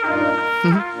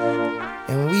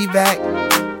And we back.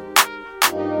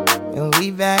 And we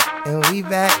back. And we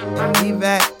back. And we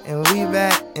back. And we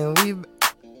back. And we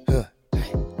back.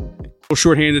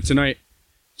 Short-handed tonight.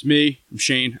 It's me. I'm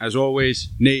Shane. As always,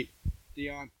 Nate,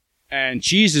 Dion, and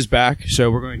Cheese is back. So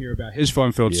we're going to hear about his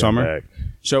fun-filled summer. Back.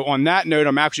 So on that note,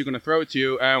 I'm actually going to throw it to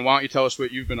you. And why don't you tell us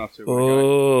what you've been up to?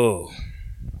 Oh,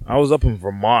 I was up in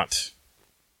Vermont.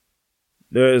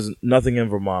 There is nothing in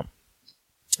Vermont.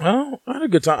 Oh, I had a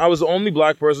good time. I was the only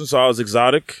black person, so I was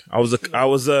exotic. I was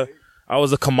a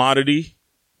commodity.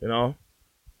 You know,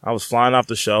 I was flying off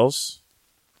the shelves.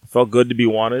 It felt good to be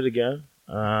wanted again.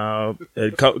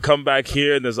 And come back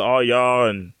here, and there's all y'all,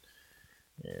 and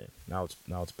yeah, now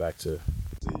it's back to.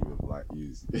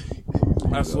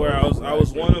 I swear, I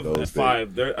was one of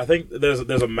five. I think there's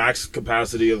a max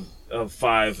capacity of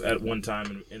 5 at one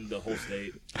time in the whole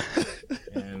state,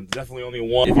 and definitely only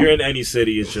one. If you're in any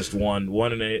city, it's just one.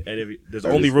 One in every. There's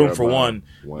only room for one.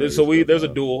 There's a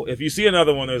duel. If you see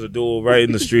another one, there's a duel right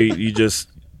in the street. You just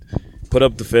put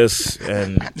up the fists,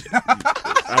 and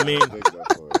I mean.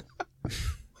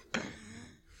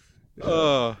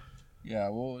 Yeah,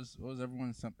 what was everyone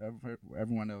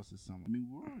else's summer? I mean,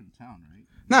 we were in town, right?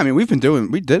 No, I mean we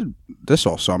did this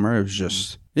all summer. It was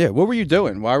just What were you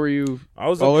doing? Why were you? I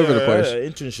was all up over there, the place.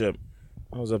 Internship.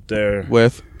 I was up there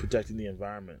with protecting the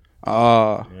environment.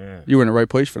 Yeah. You were in the right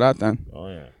place for that then. Oh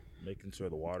yeah, making sure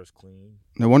the water's clean.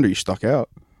 No wonder you stuck out.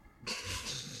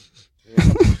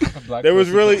 There was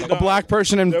really a black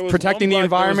person in protecting the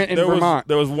environment in Vermont.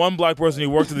 There was one black person who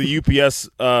worked at the UPS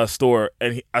store,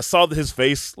 and I saw his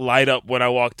face light up when I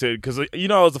walked in because I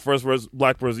was the first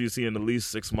black person you see in at least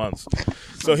 6 months.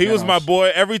 So he was my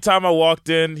boy. Every time I walked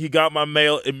in, he got my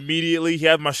mail immediately. He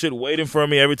had my shit waiting for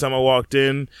me every time I walked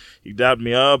in. He dapped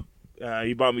me up.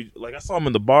 He bought me I saw him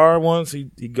in the bar once. He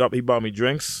bought me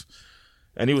drinks,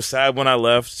 and he was sad when I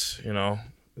left. It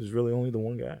was really only the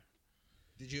one guy.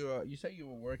 Did you said you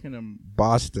were working in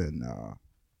Boston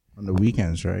on the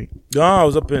weekends, right? No, I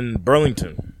was up in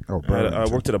Burlington. Oh, Burlington. I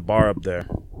worked at a bar up there.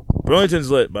 Burlington's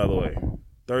lit, by the way.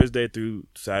 Thursday through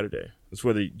Saturday. That's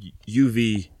where the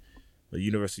UV, the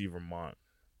University of Vermont,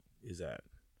 is at.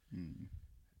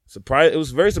 It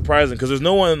was very surprising because there's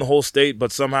no one in the whole state,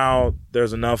 but somehow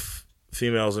there's enough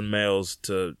females and males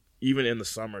to, even in the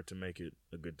summer, to make it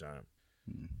a good time.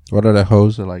 What are the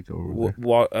hoes like over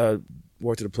there?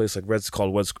 Worked at a place like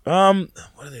called What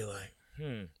are they like?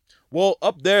 Well,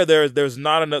 up there's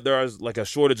not enough. There is like a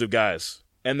shortage of guys,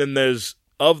 and then there's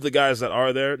of the guys that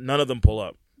are there, none of them pull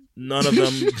up. None of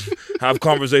them have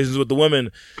conversations with the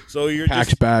women. So you're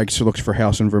packs bags, looks for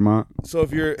house in Vermont. So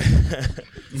if you're,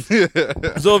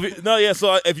 so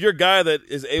if you're a guy that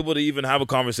is able to even have a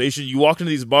conversation, you walk into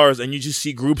these bars and you just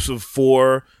see groups of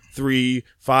 4, 3,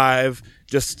 5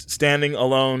 just standing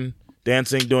alone,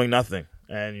 dancing, doing nothing,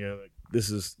 and you're like. It's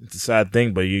a sad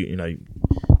thing, but you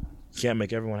can't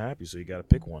make everyone happy, so you got to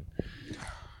pick one.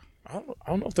 I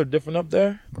don't know if they're different up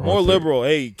there. More liberal.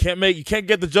 Hey, you can't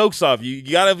get the jokes off. You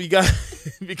gotta be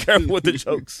careful with the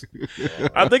jokes.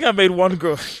 I think I made one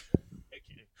girl.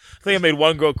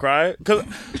 Cry because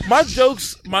my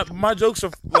jokes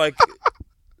are like.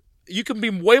 You can be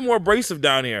way more abrasive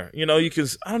down here. You can.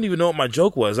 I don't even know what my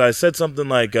joke was. I said something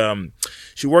like,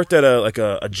 she worked at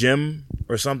a gym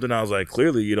or something. I was like,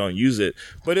 clearly you don't use it,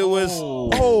 but it was.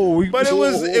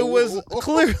 It was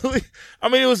clearly. I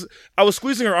mean, I was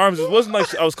squeezing her arms. It wasn't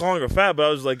like I was calling her fat, but I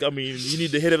was like, I mean, you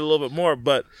need to hit it a little bit more.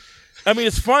 But I mean,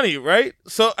 it's funny, right?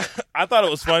 So I thought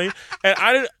it was funny,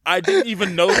 and I didn't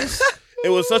even notice. It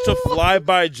was such a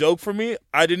fly-by joke for me.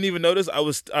 I didn't even notice.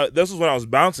 This was when I was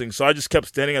bouncing, so I just kept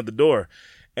standing at the door.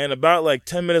 And about like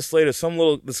 10 minutes later,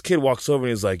 this kid walks over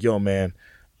and he's like, "Yo, man,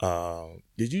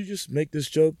 did you just make this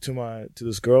joke to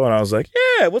this girl?" And I was like,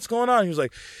 "Yeah, what's going on?" He was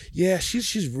like, "Yeah,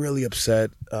 she's really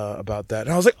upset about that."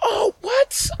 And I was like, "Oh,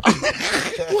 what?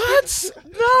 What?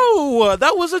 No,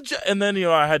 that was a joke." And then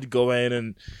I had to go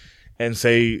in and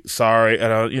say sorry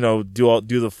and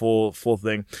do the full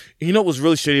thing. You know what was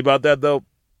really shitty about that though?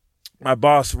 My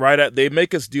boss they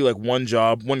make us do like one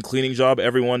cleaning job.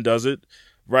 Everyone does it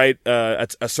right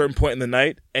at a certain point in the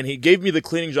night, and he gave me the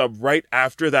cleaning job right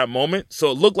after that moment,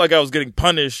 so it looked like I was getting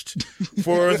punished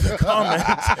for the comment.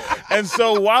 And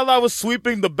so while I was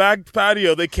sweeping the back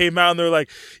patio, they came out and they were like,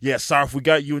 "Yeah, sorry if we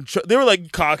got you in trouble." They were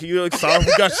like cocky. They're like, "Sorry if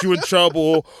we got you in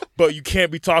trouble, but you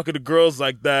can't be talking to girls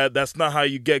like that. That's not how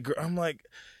you get girls." I'm like,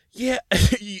 yeah,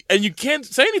 and you can't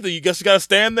say anything. You got to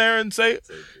stand there and say,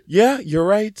 "Yeah, you're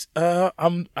right.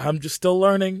 I'm just still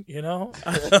learning.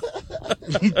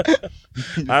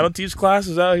 I don't teach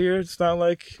classes out here. It's not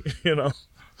like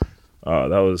Oh,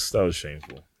 that was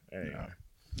shameful. Anyway.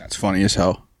 That's funny as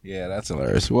hell. Yeah, that's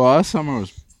hilarious. Well, our summer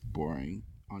was boring,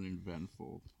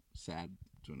 uneventful, sad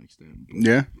to an extent.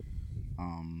 Yeah.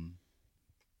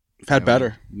 We've had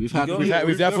better. We've definitely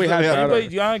had better.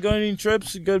 Anybody, y'all go any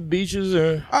trips, good beaches,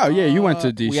 or? Oh yeah, you went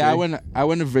to DC. Yeah, I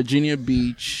went to Virginia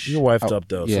Beach. Your wife's up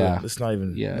though. Yeah, so it's not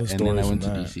even. Yeah, no and then I stories went to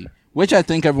from that. DC, which I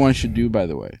think everyone should do. By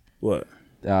the way, What?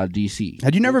 DC.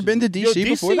 Had you never been to DC, DC?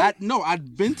 before that? No,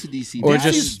 I'd been to DC. Or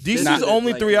DC's not-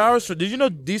 only 3 hours from. Did you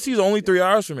know DC's only 3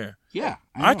 hours from here? Yeah,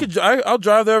 I'll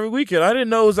drive there every weekend. I didn't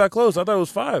know it was that close. I thought it was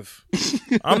 5.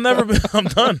 I've never been. I'm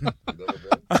done.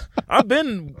 I've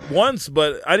been once,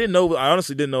 but I didn't know. I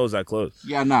honestly didn't know it was that close.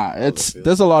 Yeah,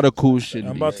 there's a lot of cool shit.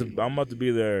 I'm about to be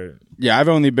there. Yeah, I've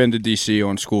only been to DC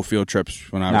on school field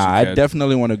trips when I was a I kid.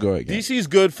 definitely want to go again. DC's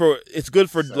good for. It's good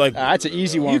for like. That's an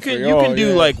easy one. You can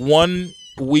do like one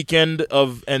weekend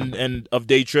of of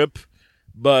day trip,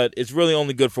 but it's really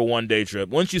only good for one day trip.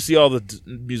 Once you see all the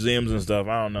museums and stuff,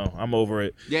 I don't know. I'm over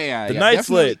it. Yeah. The night's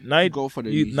lit. Night Go for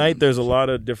the night. There's a lot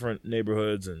of different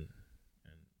neighborhoods and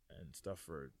stuff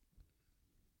for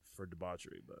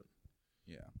debauchery, but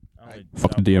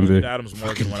Fuck the DMV. Adams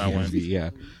Morgan when I went.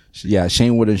 Yeah.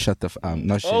 Shane wouldn't shut the.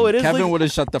 Not Shane. it is Kevin legal.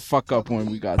 wouldn't shut the fuck up when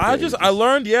we got. I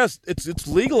learned it's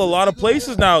legal a lot of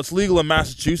places now. It's legal in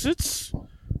Massachusetts.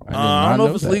 I don't know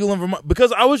if it's legal in Vermont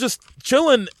because I was just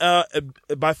chilling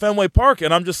by Fenway Park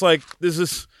and I'm just like,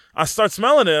 I start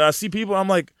smelling it and I see people. I'm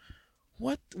like,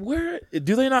 what? Where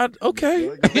do they not? Okay,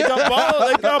 they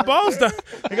got balls down.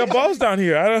 They got balls down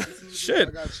here. I don't. Shit,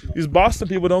 these Boston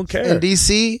people don't care. In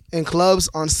DC, in clubs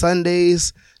on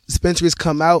Sundays, dispensaries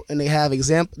come out and they have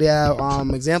examples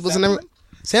and everything.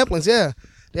 Samplings, yeah.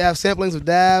 They have samplings of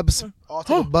dabs, all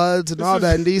type of buds, and all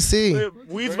that in DC.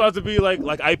 Weed's about to be like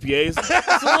IPAs. It's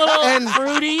a little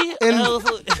fruity,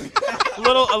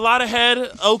 a lot of head,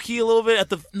 oaky, a little bit at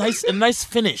the nice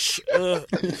finish.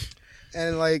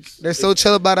 And like they're so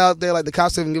chill about it out there, like the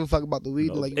cops don't even give a fuck about the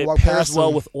weed. Like you it walk pairs past well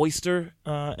them. with oyster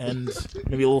and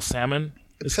maybe a little salmon.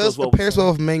 It pairs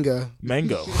well with mango.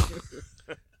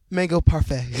 Mango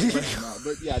parfait.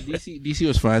 But yeah, DC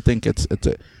was fun. I think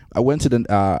I went to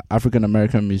the African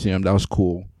American Museum. That was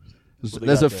cool.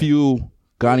 There's a few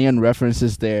Ghanaian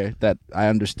references there that I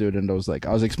understood, and I was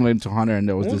explaining to Hunter, and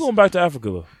there was When we this. going back to Africa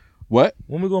though? What?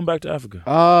 When we going back to Africa?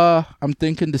 I'm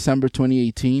thinking December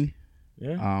 2018.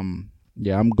 Yeah.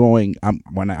 Yeah, I'm going.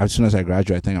 As soon as I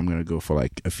graduate, I think I'm gonna go for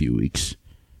like a few weeks.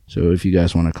 So if you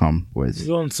guys want to come with, You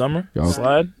go in summer? Y'all-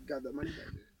 Slide?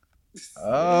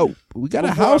 we got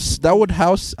a house that would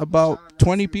house about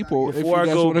 20 people. If you Before I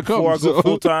guys go want to come,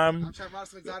 full time.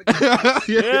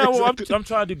 Yeah, well, I'm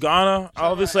trying to do Ghana.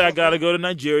 Obviously, I got to go to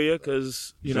Nigeria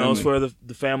because, it's where the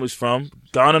family's from.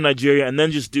 Ghana, Nigeria, and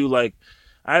then just do like,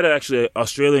 I had actually an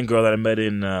Australian girl that I met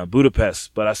in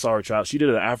Budapest, but I saw her travel. She did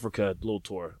an Africa little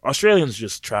tour. Australians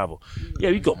just travel. Yeah,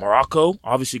 you go Morocco.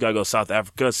 Obviously, you got to go South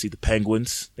Africa, see the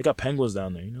penguins. They got penguins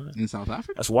down there, you know that? in South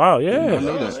Africa. That's wild, yeah. I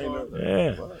know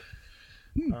that.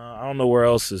 Yeah. I don't know where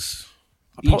else is.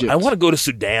 Egypt. I want to go to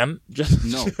Sudan. Just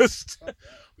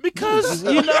because,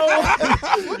 or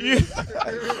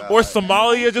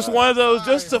Somalia, just one of those,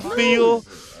 just to feel.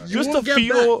 Just to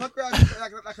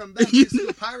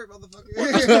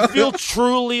feel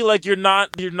truly like you're not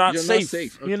safe.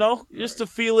 Okay. Just to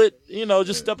feel it,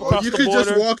 just step across the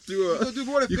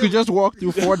border. You could just walk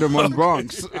through Fordham on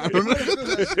Bronx. I don't know.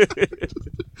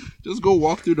 Just go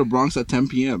walk through the Bronx at 10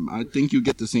 p.m. I think you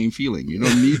get the same feeling. You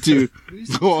don't need to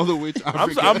go all the way to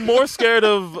Africa. I'm more scared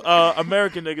of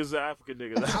American niggas than African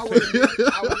niggas. I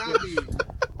would not be.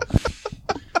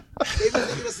 They've been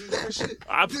thinking of some dumb shit.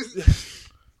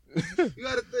 You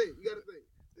gotta think.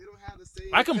 They don't have the same.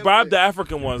 I can bribe the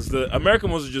African ones. The American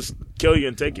ones will just kill you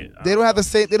and take it. They don't have the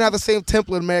same. They don't have the same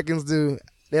template Americans do.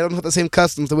 They don't have the same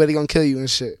customs. The way they gonna kill you and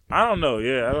shit. I don't know.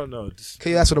 Yeah, I don't know.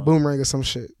 Kill your ass with a boomerang or some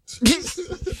shit.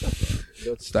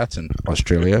 That's in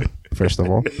Australia, first of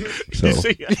all.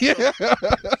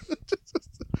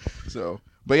 So,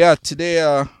 but yeah,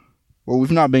 today,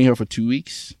 we've not been here for 2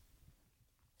 weeks.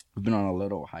 We've been on a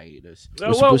little hiatus. We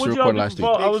were supposed to record last week.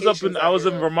 I was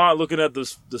in Vermont looking at the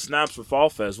snaps for Fall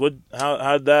Fest.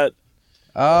 How'd that?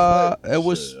 It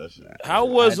was. How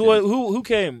was who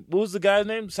came? What was the guy's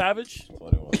name? Savage.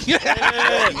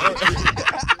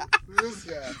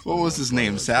 What was his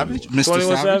name? Savage? Mr.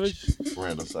 21 Savage?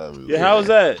 Random Savage. Yeah, how was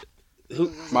that?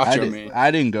 Macho Man.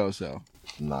 I didn't go, so.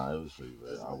 Nah, it was pretty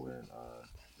bad. I went.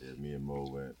 Me and Mo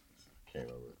went. Can't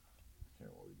remember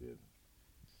what we did.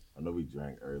 I know we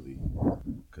drank early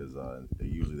because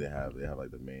usually they have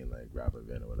like the main like rap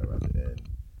event or whatever at the end,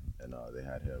 and they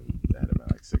had him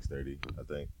at like 6:30. I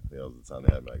think that was the time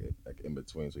they had him like in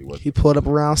between. So He pulled up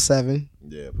around 7.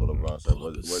 Yeah, pulled up around 7.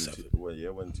 It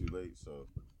wasn't too late. So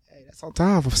Hey, that's on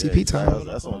time for CP time.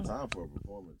 That's on time for a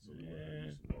performance. So you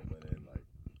went in like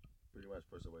pretty much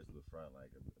push away to the front, like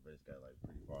basically got like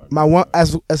pretty far. My one,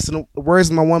 as the words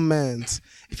of my one man's.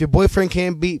 If your boyfriend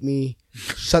can't beat me,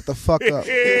 shut the fuck up.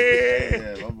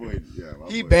 Yeah, my boy.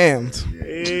 He bammed.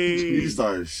 Yeah. He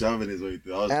started shoving his way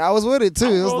through. And I was with it too.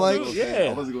 It was like,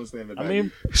 I wasn't gonna stand in the back. I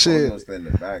mean, shit. I was gonna stand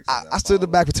in the back. So I stood in the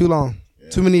back for too long.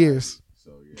 Too many years.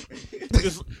 So yeah.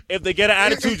 just, if they get an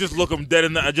attitude, just look them dead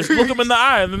in the just look them in the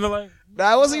eye, and then they're like,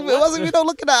 Nah, it wasn't even no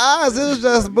look in the eyes. It was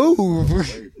just move.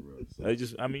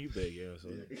 I mean, you big, yeah. So.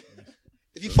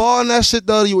 If you fall on that shit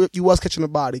though, you was catching the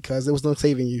body because there was no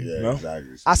saving you. Yeah, No?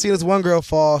 exactly. I seen this one girl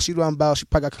fall. She run about. She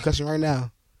probably got concussion right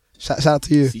now. Shout out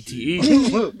to you.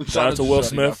 CTE. Shout out to Will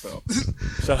Smith.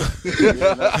 Shout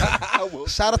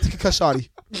out to Concussion.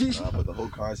 But the whole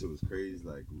concert was crazy.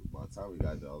 Like by the time we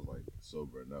got there, I was like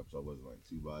sober enough, so I wasn't like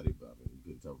too body. But I mean, you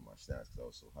couldn't tell from my stats because I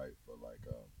was so hyped. But like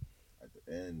at the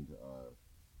end,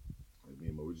 like me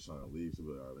and Mo, we were just trying to leave. So we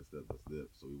were like, all right, let's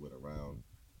dip. So we went around.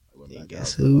 I went back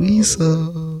Guess out who to, we saw?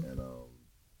 And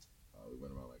we went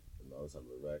around like on the other side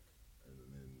of the wreck, and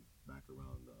then back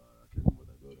around. I can't remember what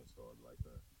that building's called, like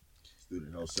the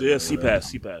student health center. Yeah,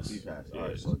 CPAS. All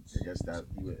right, so I guess that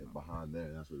he went behind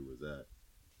there, and that's where he was at.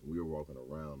 And we were walking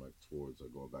around like towards,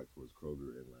 going back towards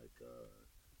Kroger and like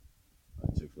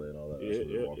Chick-fil-A and all that. So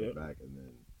we were walking back, and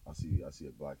then I see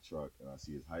a black truck, and I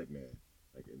see his hype man,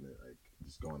 like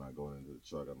just going into the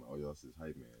truck. I'm like, oh, yo, that's his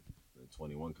hype man. And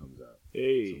 21 comes out.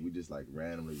 Hey. So we just like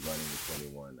randomly running to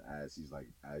 21 as he's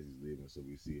leaving. So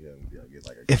we see him get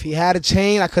like a. If he had a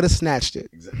chain, I could have snatched it.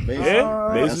 Exactly.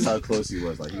 Yeah, That's how close he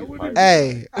was. Like he was hyped.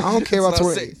 Hey, I don't care about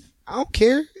 20. I don't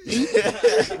care.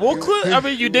 Well, I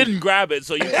mean, you didn't grab it,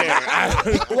 so you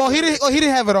can't. Well, he didn't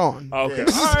have it on. Okay.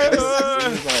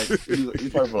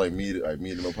 He's probably for like me and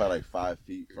him, probably like 5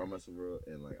 feet from us, bro.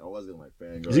 And like I wasn't like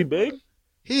fangirl. Is he big?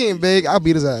 He ain't big. I'll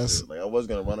beat his ass. Like I was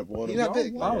gonna run up on him. He not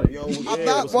big. I'm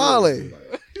not Wally.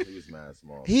 He was mad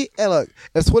small. Hey, look,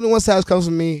 if 21 Savage comes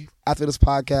to me after this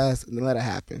podcast, then let it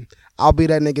happen. I'll be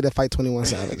that nigga that fight 21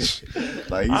 Savage.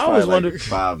 Like he's I probably always like wondered-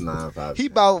 5'9", 5'10". He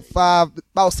about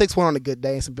 6'1" on a good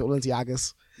day and some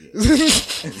Balenciagas.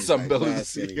 Some Mad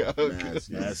skinny.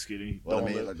 Mad skinny. Well, I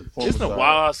mean, like the Isn't performance. it wild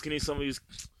how skinny some of these?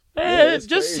 it's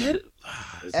Just crazy. hit it.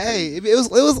 Hey, it was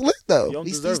lit though. You don't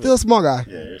He's deserve still a small guy.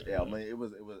 Yeah. I mean, it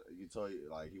was. You told you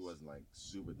like he wasn't like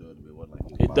super good, but it wasn't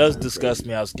like. It does disgust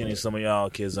me how skinny some of y'all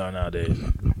kids are nowadays.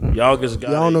 Y'all just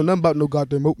got. Y'all don't know nothing about no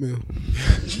goddamn oatmeal.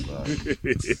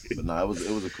 But no, it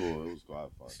was cool. I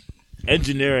had fun.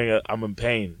 Engineering, I'm in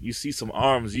pain. You see some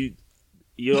arms, I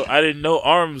didn't know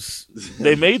arms.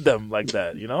 They made them like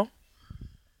that. You know,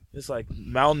 it's like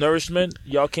malnourishment.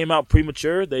 Y'all came out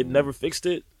premature. They never fixed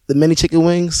it. The mini chicken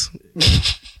wings.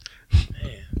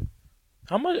 Man,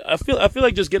 how much? I feel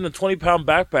like just getting a 20-pound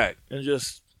backpack and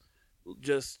just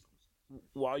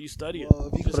while you study it,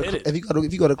 just hit it. If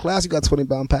you go to class, you got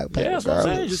 20-pound pack. Yeah, that's what I'm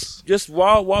saying. Just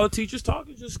while the teacher's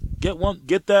talking, just get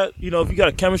that. You know, if you got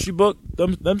a chemistry book,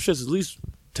 them shits at least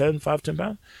 10 pounds.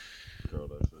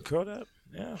 Curl that.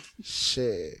 Yeah.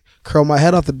 Shit. Curl my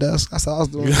head off the desk. That's all I was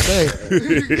doing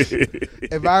today.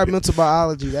 Environmental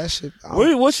biology. That shit. What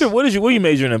are you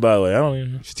majoring in, by the way? I don't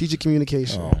even know. Strategic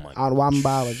communication. Oh my on why I'm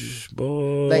biology.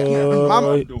 Boy. Like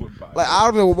I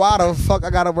don't know why the fuck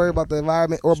I gotta worry about the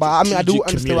environment or I mean I do Strategic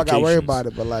understand why I gotta worry communications. about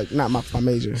it, but like not my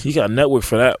major. You got to network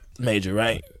for that major,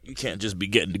 right? You can't just be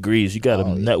getting degrees. You got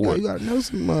to network. You gotta know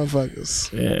some motherfuckers.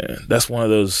 Yeah, that's one of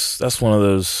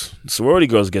those. Sorority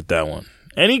girls get that one.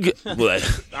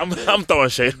 I'm throwing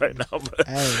shade right now, but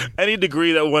any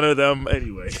degree that one of them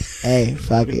anyway. Hey,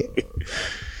 fuck it.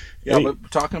 Yeah,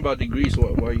 but talking about degrees,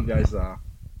 what are you guys'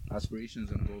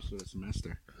 aspirations and goals for the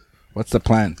semester? What's the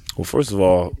plan? Well, first of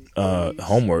all,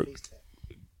 homework.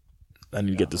 I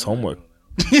need to get this homework.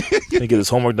 I need to get this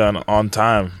homework done on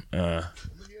time. I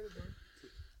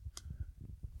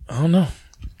don't know.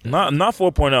 Not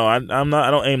 4.0.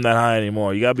 I don't aim that high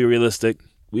anymore. You gotta be realistic.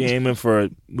 We aiming for a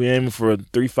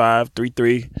 3.5,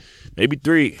 3.3, maybe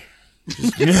 3.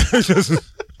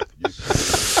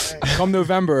 Come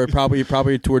November,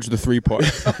 probably towards the 3 part.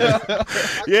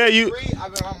 Yeah,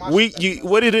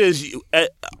 what it is,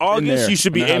 at August you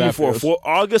should be aiming for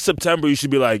August, September you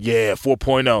should be like,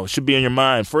 4.0 should be in your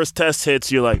mind. First test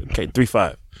hits, you're like, okay,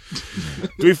 3.5.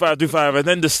 3.5, and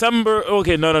then December.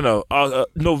 Okay, no.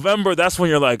 November. That's when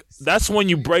you're like. That's when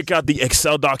you break out the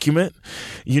Excel document.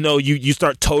 You know, you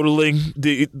start totaling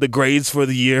the grades for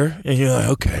the year, and you're like,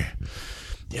 okay,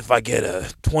 if I get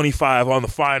a 25 on the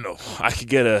final, I could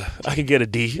get a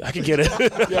D. I could get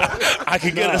a I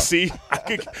could get a C.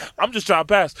 I'm just trying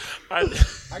to pass.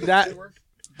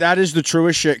 that is the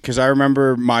truest shit. Because I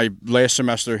remember my last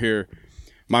semester here,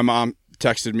 my mom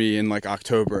texted me in like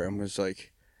October and was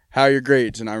like, "How are your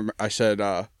grades?" And I said,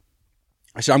 "I'm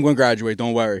going to graduate.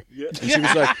 Don't worry." Yeah.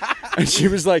 And she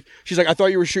was like, "I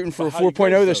thought you were shooting for a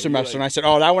 4.0 this semester." And I said,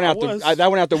 "Oh, that went out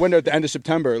the window at the end of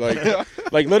September.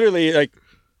 Like literally like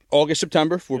August,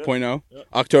 September 4.0,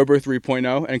 October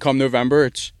 3.0, and come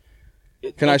November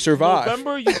can I survive?"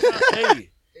 November, you hey.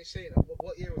 Shane,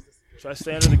 what year was this? Should I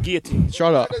stay under the guillotine?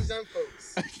 Shut up.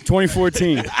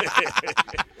 2014.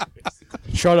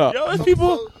 Shut up. Yo,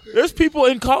 there's people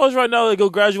in college right now that go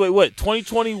graduate, what,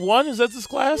 2021? Is that this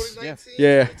class?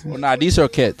 Yeah. Well, nah, these are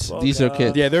kids. These are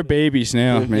kids. Yeah, they're babies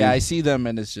now, man. Yeah, I see them,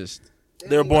 and it's just.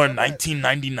 They were born in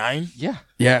 1999? Yeah.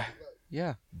 Yeah.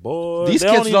 Yeah. Boy, These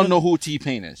kids don't know who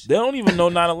T-Pain is. They don't even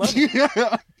know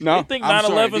 9/11. No. They think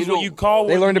 9/11 is what you call.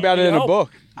 They learned about it in a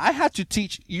book. I had to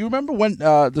teach. You remember when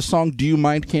the song "Do You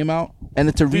Mind" came out, and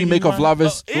it's a remake of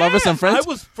Lovers and Friends.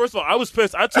 First of all, I was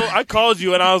pissed. I called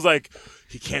you and I was like,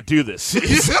 he can't do this.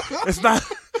 It's not.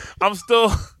 I'm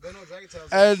still.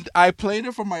 And I played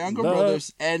it for my younger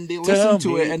brothers, and they listened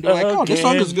to it, and they're like, "Oh, this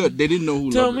song is good." They didn't know who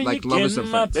Lovers and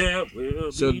Friends.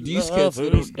 So these kids, they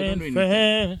don't know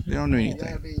anything. They don't know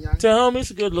anything. Tell me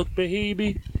it's a good look,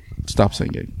 baby. Stop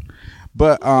singing.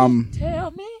 But Tell me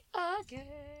again.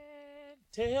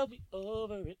 Tell me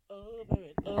over it.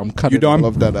 I'm cutting all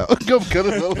of that out. I'm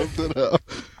cutting all of that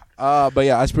out. But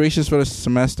yeah, aspirations for the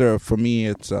semester for me,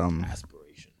 it's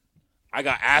aspiration. I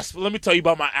got Let me tell you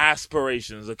about my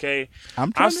aspirations. Okay,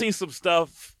 I've seen some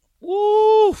stuff.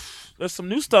 Woo! There's some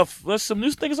new stuff. There's some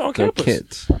new things on campus.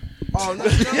 Kids. Oh no!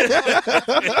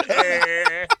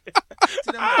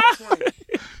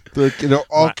 They're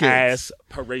all kids.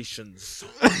 Aspirations.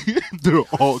 They're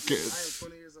all kids.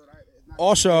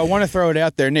 Also, I want to throw it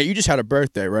out there, Nate. You just had a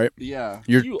birthday, right? Yeah.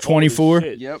 You're 24.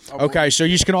 Yep. Okay, so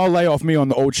you just can all lay off me on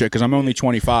the old shit because I'm only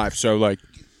 25. So like,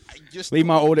 leave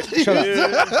my old. Shut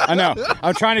up. I know.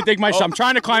 I'm trying to dig myself. I'm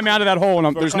trying to climb out of that hole,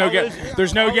 and there's no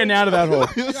getting out of that hole.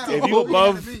 If you're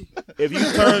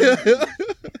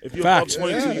above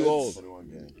 22, you old.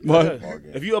 What?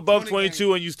 If you're above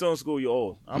 22 and you still in school, you're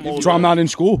old. I'm old. So I'm not in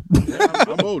school.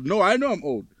 I'm old. No, I know I'm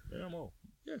old. Yeah, I'm old.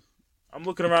 Yeah. I'm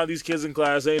looking around these kids in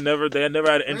class. They had never had an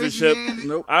internship.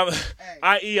 Nope. I'm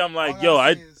like, yo,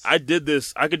 I did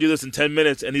this. I could do this in 10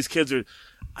 minutes, and these kids are.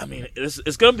 I mean,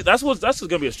 it's gonna be. That's what's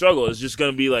gonna be a struggle. It's just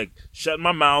gonna be like shutting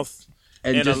my mouth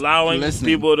and allowing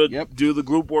people to do the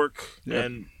group work,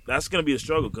 and that's gonna be a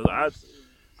struggle because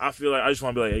I feel like I just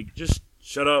want to be like, hey, just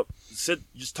shut up, sit,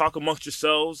 just talk amongst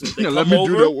yourselves. If they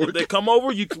come over,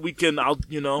 we can. I'll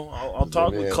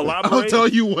talk, collaborate. I'll tell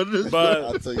you what it is. But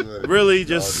I'll tell you later. really,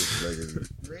 just Raise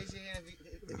your hand if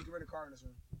you can rent a car in this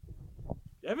room.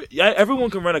 everyone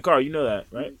can rent a car. You know that,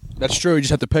 right? That's true. You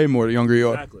just have to pay more the younger you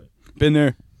are. Exactly. Been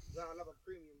there.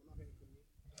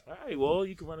 All right. Well,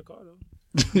 you can rent a car though.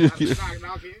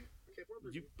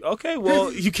 Okay,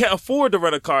 well, you can't afford to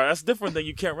rent a car. That's different than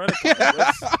you can't rent a car.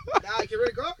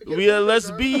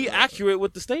 Let's be accurate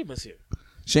with the statements here.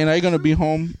 Shane, are you gonna be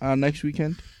home next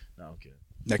weekend? No, I'm kidding.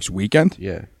 Next weekend?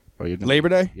 Yeah. Or you're Labor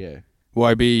Day? Yeah. Will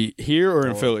I be here or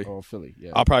in Philly? Or Philly.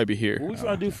 Yeah. I'll probably be here. What are we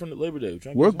trying to do for Labor Day?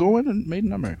 We're going and Made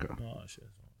in America. Oh shit.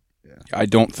 I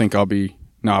don't think I'll be.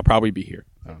 No, I'll probably be here.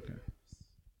 Okay.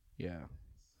 Yeah.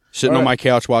 Sitting on my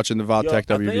couch watching the Vodtech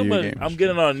WVU games. I'm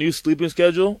getting on a new sleeping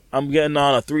schedule. I'm getting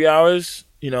on a 3 hours,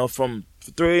 from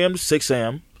 3 a.m. to 6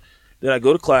 a.m. Then I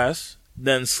go to class,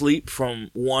 then sleep from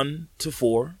 1 to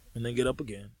 4, and then get up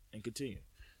again and continue.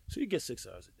 So you get 6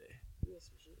 hours a day.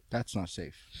 That's not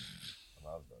safe.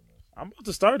 I'm about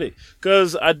to start it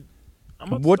because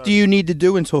What do you need to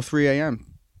do until 3 a.m.?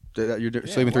 You're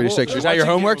sleeping 3 to 6. Is that your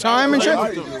homework time and shit?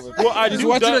 Well, I Just do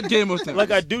watching a game with them. like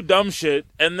I do dumb shit,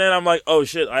 and then I'm like, oh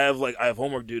shit, I have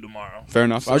homework due tomorrow. Fair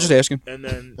enough. I was just asking. And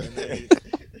then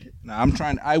Nah, I'm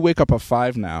trying. I wake up at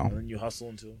 5 now. and then you hustle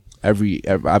until. I've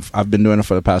been doing it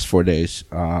for the past 4 days.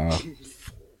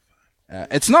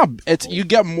 It's not. It's you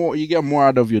get more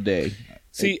out of your day.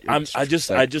 See, I just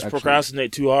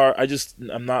procrastinate too hard.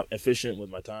 I'm not efficient with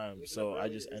my time, so I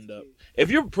just end up.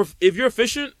 If you're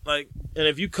efficient, and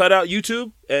if you cut out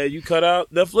YouTube and you cut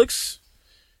out Netflix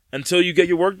until you get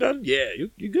your work done, yeah,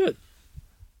 you're good.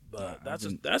 But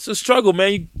that's a struggle,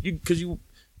 man. Because you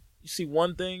see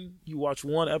one thing, you watch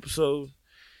one episode,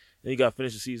 then you got to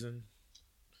finish the season.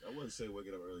 I wouldn't say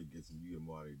waking up early gets you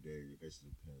more out of your day. It just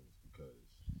depends because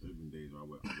there's been days where I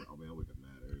wake up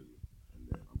mad early and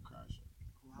then I'm crashing.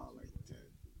 Like 10.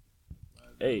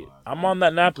 Hey, I'm on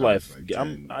that nap life. Like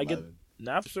 10, I get 11.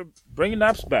 Naps are bringing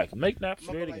naps back. Make naps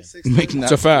great again.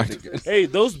 It's a fact. Hey,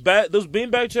 those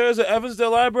beanbag chairs at Evansdale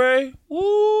Library.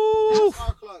 Woo!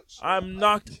 I'm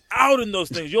knocked out in those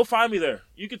things. You'll find me there.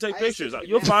 You can take pictures.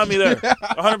 You'll find me there.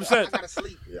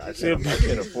 100%. Yeah, I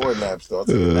can't afford naps though. I'll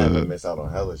take a nap and miss out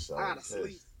on hella shows. I gotta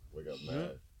sleep. Wake up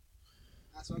mad.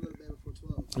 That's why I go to bed before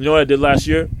 12. You know what I did last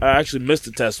year? I actually missed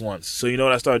the test once. So you know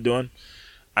what I started doing?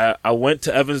 I went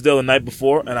to Evansdale the night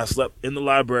before and I slept in the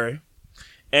library.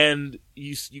 And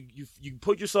you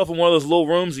put yourself in one of those little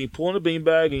rooms and you pull in a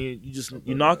beanbag and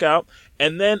you knock out.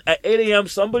 And then at 8 a.m.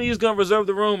 somebody is gonna reserve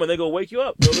the room and they're gonna wake you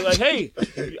up. They'll be like, "Hey,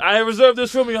 I reserved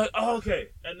this room." And you're like, "Oh, okay."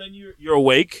 And then you're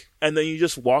awake and then you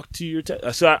just walk to your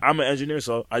test. So I'm an engineer,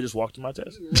 so I just walked to my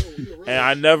test. And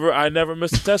I never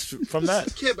missed a test from that.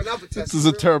 This is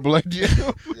a terrible idea.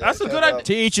 That's a good idea.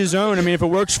 To each his own. I mean, if it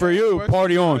works for you,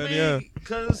 party on. Yeah.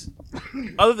 Because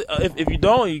if you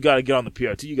don't, you got to get on the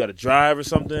PRT. You got to drive or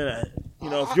something. And,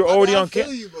 if you're already on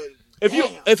campus,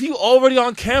 if you already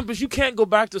on campus, you can't go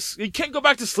back to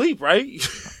sleep, right?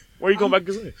 Where are you going back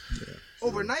to sleep?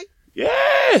 Overnight? Yeah.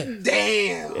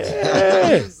 Damn.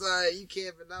 Yeah. You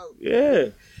camping out. Yeah.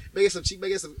 Making some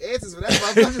answers for that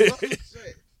motherfucker. Shit.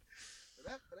 For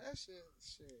that shit.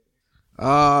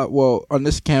 Well, on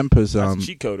this campus, That's a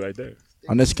cheat code right there.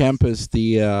 on this campus,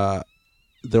 there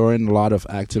were in a lot of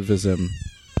activism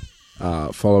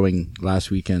following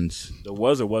last weekend's. There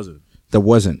was or wasn't? There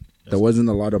wasn't. There wasn't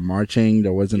a lot of marching.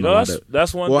 There wasn't a lot of.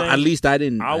 That's one Well, thing. at least I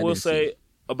didn't. I will didn't say see.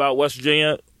 about West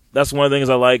Virginia, that's one of the things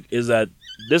I like is that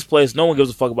this place, no one gives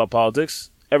a fuck about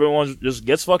politics. Everyone just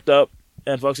gets fucked up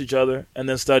and fucks each other and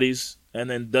then studies and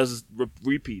then does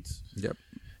repeats. Yep.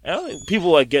 And I think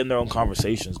people like getting their own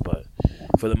conversations, but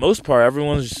for the most part,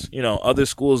 everyone's, other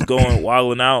schools going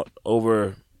wilding out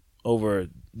over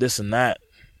this and that.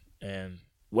 And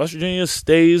West Virginia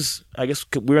stays, I guess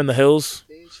we're in the hills,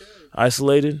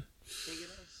 isolated.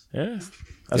 Yeah.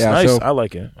 That's nice. So, I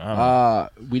like it.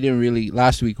 We didn't really.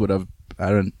 Last week I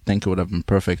don't think it would have been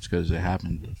perfect because it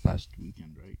happened last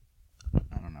weekend, right?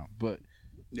 I don't know. But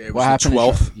what happened?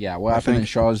 12th. What happened in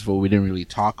Charlottesville? We didn't really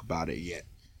talk about it yet.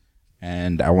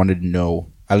 And I wanted to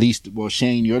know, at least, well,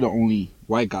 Shane, you're the only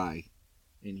white guy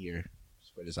in here.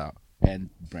 Spread this out.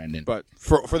 And Brandon. But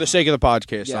for the sake of the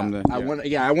podcast,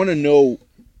 I want to know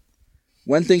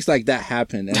when things like that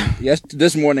happen. And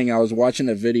this morning I was watching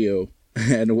a video,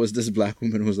 and it was this black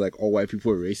woman who was like, all white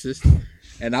people are racist.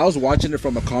 And I was watching it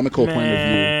from a comical point of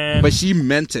view. But she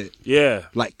meant it. Yeah.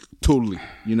 Like, totally.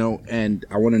 And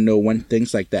I want to know when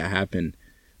things like that happen,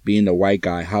 being the white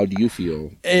guy, how do you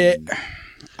feel?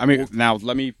 Now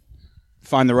let me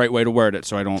find the right way to word it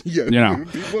so I don't, No.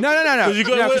 Because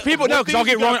I'll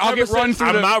get run through.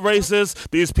 I'm not racist.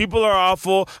 These people are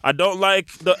awful. I don't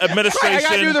like the administration. I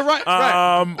gotta do the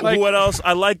right. What else?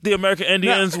 I like the American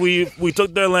Indians. No. We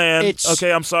took their land.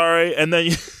 Okay, I'm sorry. And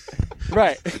then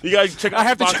right. You guys check. I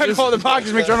have to check all the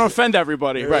boxes, make sure I don't offend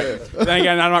everybody. Right. Then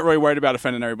again, I'm not really worried about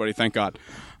offending everybody. Thank God.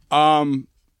 Now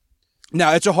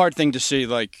it's a hard thing to see,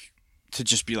 like, to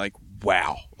just be like,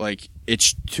 wow, like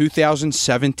it's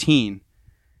 2017.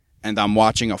 And I'm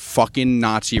watching a fucking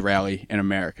Nazi rally in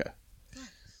America.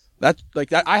 That's like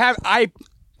that. I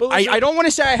don't want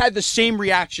to say I had the same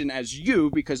reaction as you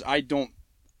because I don't.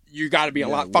 You got to be a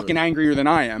lot fucking angrier than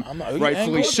I am,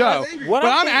 rightfully so. But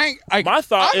I'm angry. My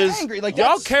thought is, angry. Like,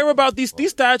 y'all care about these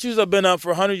statues have been up for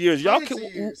 100 years. Y'all,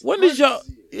 when did y'all?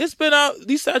 It's been out.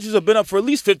 These statues have been up for at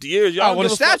least 50 years. Y'all the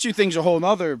statue thing's a whole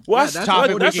other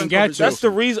topic we can get to. That's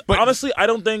the reason. But honestly, I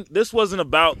don't think this wasn't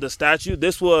about the statue.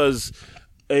 This was.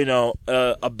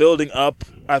 A building up.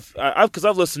 Because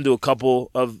I've listened to a couple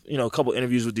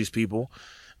interviews with these people,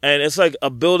 and it's like a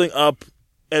building up.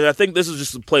 And I think this is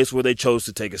just a place where they chose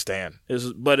to take a stand.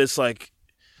 But it's like,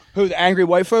 who, the angry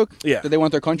white folk? Yeah, do they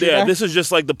want their country back? Yeah, this is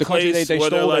just like the place country they where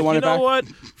stole, they're like, they want you know it back? what?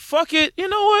 Fuck it. You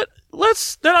know what?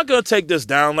 They're not gonna take this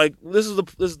down. Like this is the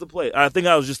place. I think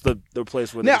that was just the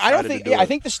place where. I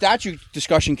think the statue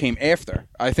discussion came after.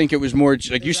 I think it was more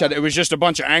like you said. It was just a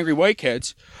bunch of angry white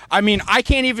kids. I mean, I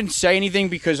can't even say anything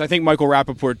because I think Michael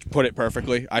Rappaport put it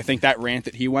perfectly. I think that rant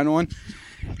that he went on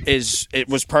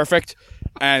was perfect,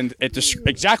 and it's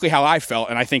exactly how I felt.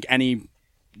 And I think any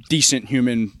decent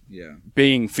human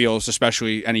being feels,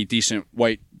 especially any decent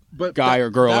white guy or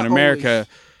girl in America,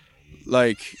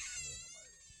 like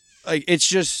it's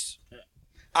just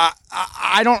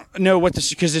I don't know what this,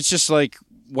 because it's just like,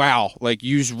 wow, like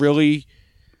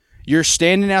you're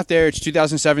standing out there, it's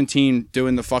 2017,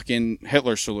 doing the fucking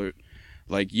Hitler salute,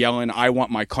 like yelling, I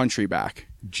want my country back.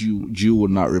 Jew will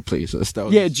not replace us. That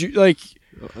was, that's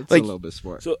a little bit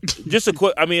smart. So just a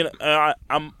quick, I mean, I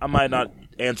might not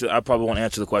answer, I probably won't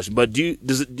answer the question, but do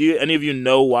any of you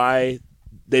know why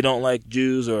they don't like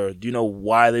Jews, or do you know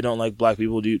why they don't like black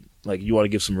people? Do you you want to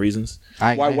give some reasons?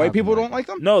 Why white people don't like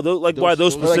them? No, why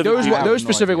those specific those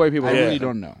specific white people. I Yeah. really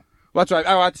don't know. Well, that's right.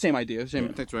 I had the same idea.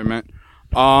 That's what I meant.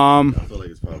 I feel like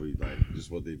it's probably like just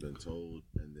what they've been told,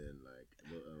 and then like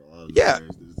a lot of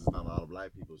there's not a lot of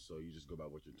black people, so you just go by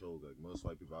what you're told. Like most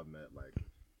white people I've met, like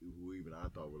who even I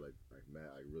thought were like mad,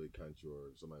 like really country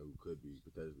or somebody who could be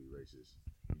potentially racist.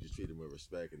 You just treat them with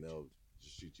respect, and they'll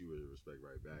just treat you with respect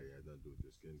right back. It has nothing to do with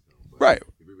their skin tone. But Right.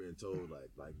 if you're being told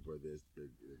like black people are this, they're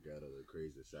ghetto, they're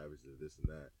crazy, they're savage, they're this and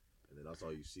that, and then that's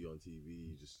all you see on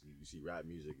TV. You see rap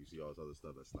music, you see all this other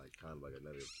stuff that's like kind of like a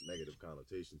negative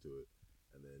connotation to it.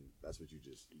 And then that's what you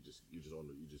get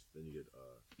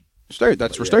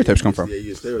That's where stereotypes come from. Yeah,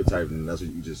 you get stereotyped, and that's what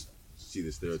you just see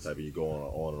the stereotype, and you go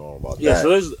on and on about that. Yeah,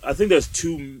 so I think there's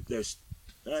two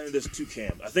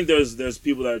camps. I think there's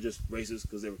people that are just racist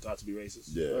because they were taught to be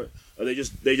racist. Yeah. Or they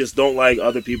just don't like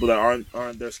other people that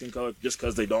aren't their skin color just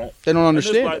because they don't. They don't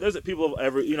understand. There's people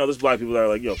of there's black people that are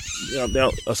like,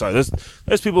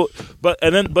 there's people, but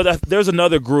there's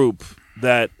another group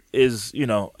that is,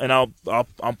 and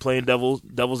I'm playing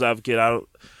devil's advocate.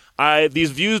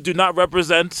 These views do not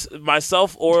represent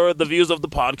myself or the views of the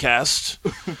podcast.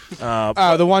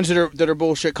 The ones that are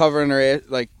bullshit covering their ass,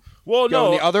 like. Well,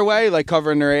 going the other way, like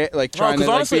covering their, like trying to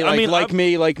honestly, be like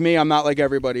me. I'm not like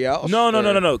everybody else. No.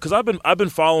 Because I've been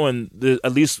following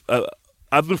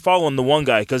I've been following the one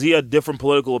guy because he had different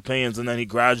political opinions, and then he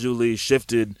gradually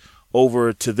shifted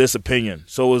over to this opinion.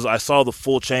 So I saw the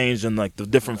full change and like the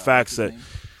different facts that.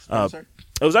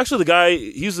 It was actually the guy.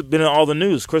 He's been in all the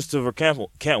news. Christopher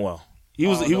Cantwell. He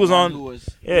was on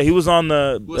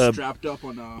strapped up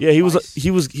on on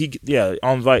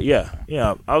Vice.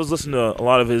 Yeah. I was listening to a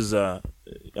lot of his. I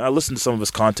listened to some of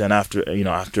his content after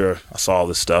I saw all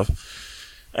this stuff,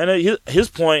 and his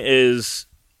point is,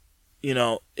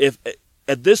 if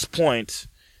at this point,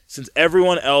 since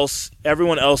everyone else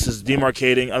is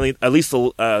demarcating, I mean, at least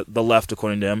the left,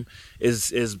 according to him,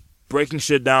 is breaking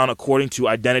shit down according to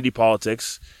identity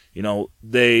politics.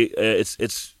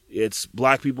 It's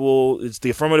black people. It's the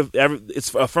affirmative.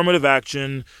 It's affirmative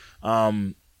action.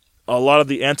 A lot of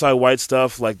the anti-white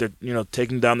stuff, like they're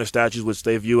taking down their statues, which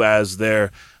they view as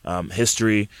their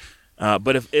history.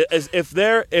 But if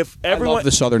everyone, I love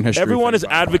the Southern history. Everyone is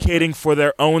advocating for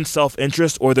their own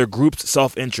self-interest or their group's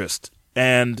self-interest,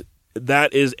 and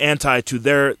that is anti to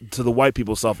the white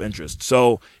people's self-interest.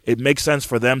 So it makes sense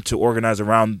for them to organize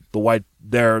around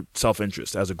their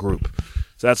self-interest as a group.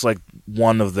 So that's like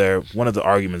one of the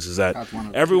arguments is that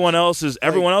everyone else is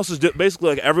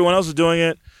doing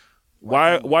it.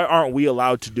 Why aren't we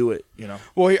allowed to do it?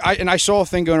 Well, I saw a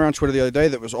thing going around Twitter the other day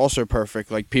that was also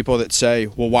perfect. Like people that say,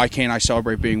 "Well, why can't I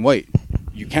celebrate being white?"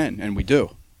 You can, and we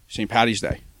do. St. Patty's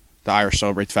Day, the Irish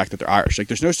celebrate the fact that they're Irish. Like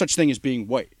there's no such thing as being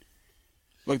white.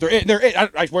 Like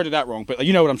I worded that wrong, but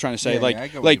you know what I'm trying to say.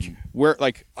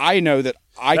 I know that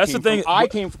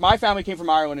my family came from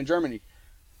Ireland and Germany.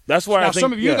 That's why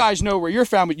some of you guys know where your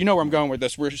family. You know where I'm going with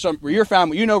this. Where your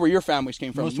family, you know where your families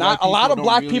came from. Not a lot of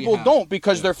black people don't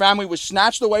because their family was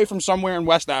snatched away from somewhere in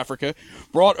West Africa,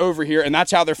 brought over here, and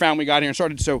that's how their family got here and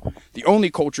started. So the only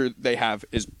culture they have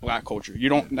is black culture. You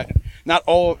don't. Not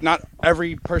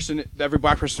every black person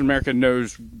in America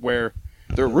knows where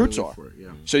their roots are.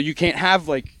 So you can't have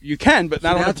but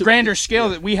not on a grander scale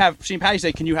that we have St. Patty's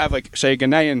Day. Can you have say a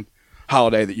Ghanaian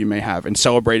holiday that you may have and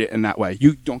celebrate it in that way?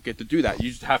 You don't get to do that. You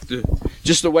just have to,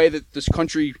 just the way that this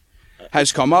country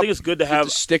has come up. I think it's good to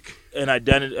have stick an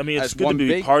identity. I mean, it's good to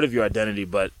be part of your identity,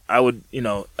 but I would,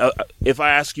 if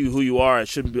I ask you who you are, it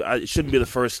shouldn't be the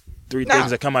first three things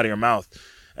that come out of your mouth.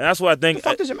 And that's what I think. The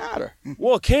fuck does it matter?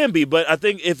 Well, it can be, but I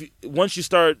think once you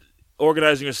start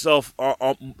organizing yourself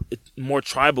more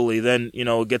tribally, then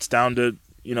it gets down to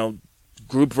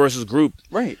group versus group,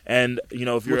 right? And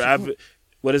if you're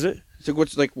what is it? So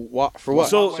what's what for what?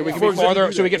 So we can be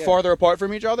farther. So we get farther apart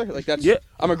from each other. Like that's. Yeah.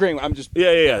 I'm agreeing. I'm just.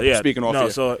 Yeah. Speaking off. No.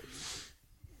 So.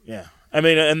 Yeah. I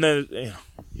mean, and then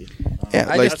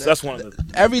that's one of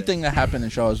the everything that happened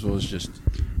in Charlottesville was just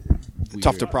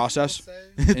tough to process.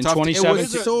 In 2017, it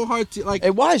was so hard to like.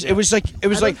 It was. It was like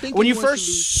when you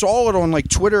first saw it on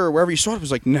Twitter or wherever you saw it. It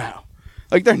was like no.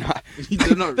 Like they're not.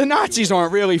 The Nazis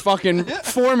aren't really fucking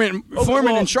forming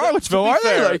in Charlottesville, are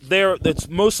they? It's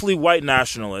mostly white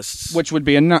nationalists, which would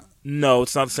be a no.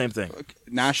 It's not the same thing.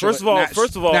 First of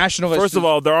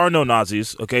all, there are no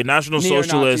Nazis. Okay, National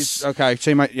Socialists. Okay,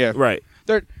 right.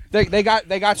 They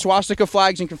got swastika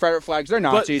flags and Confederate flags. They're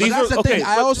Nazis. But that's the thing.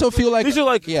 I also feel like these are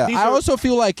like. I also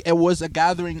feel like it was a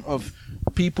gathering of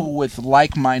people with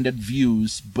like-minded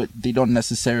views, but they don't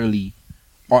necessarily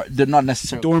they're not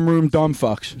necessarily Dorm room dumb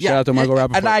fucks. Shout out to Michael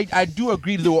Rappaport. And I do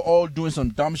agree they were all doing some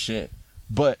dumb shit,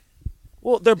 but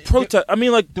Well, they're protest. I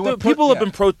mean, like people have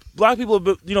been black people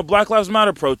have been, Black Lives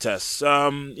Matter protests.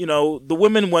 The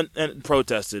women went and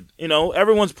protested.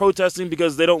 Everyone's protesting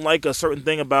because they don't like a certain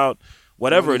thing about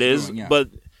whatever it is. But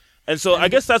so I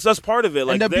guess that's part of it.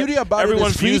 Like and the beauty about everyone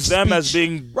it is free views them speech. as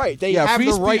being right. They have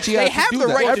the right. They have the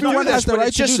right. Everyone has the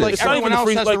right to do that. Everyone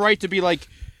else has the right to be like,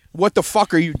 "What the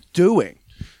fuck are you doing?"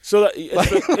 So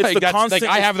it's the constant.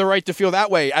 I have the right to feel that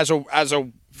way as a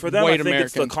for them, white I think American.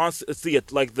 it's the constant. It's the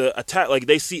attack. Like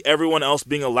they see everyone else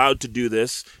being allowed to do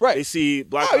this. Right. They see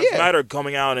Black Lives Matter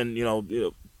coming out and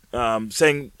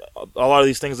saying a lot of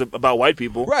these things about white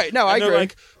people. Right. No, I agree.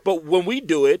 Like, but when we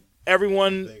do it,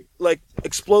 everyone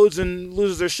explodes and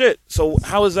loses their shit. So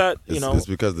how is that? It's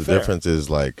because the difference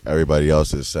is like everybody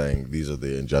else is saying these are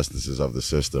the injustices of the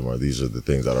system, or these are the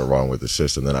things that are wrong with the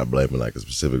system. They're not blaming like a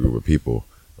specific group of people.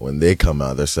 When they come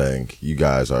out, they're saying you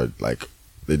guys are like.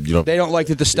 They don't like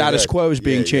that the status quo is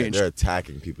being changed. They're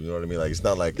attacking people. You know what I mean? Like it's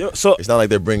not like it's not like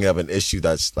they're bringing up an issue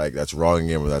that's wronging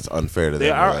them or that's unfair to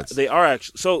them. They are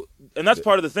actually so, and that's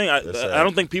part of the thing. I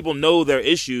don't think people know their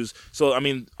issues. So I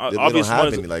mean, obviously, they don't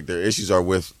have any. Like their issues are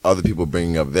with other people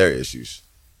bringing up their issues.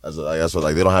 That's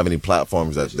what they don't have any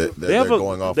platforms that they're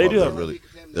going off.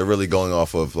 They're really going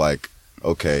off of like.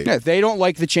 Okay. Yeah, they don't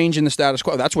like the change in the status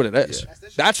quo. That's what it is. Yeah.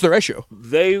 That's their issue.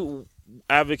 They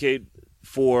advocate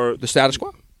for the status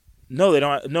quo. No, they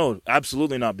don't. No,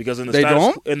 absolutely not. Because in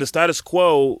the status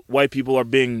quo, white people are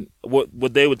being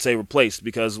what they would say replaced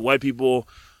because white people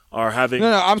are having.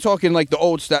 No, I'm talking like the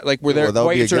old like where they're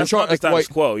white. That's not the status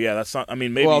quo. Yeah, that's not. I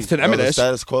mean, maybe. Well, to them it is.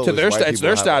 Status quo to it's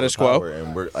their status quo.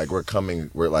 And we're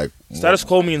like. Status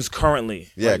quo means currently.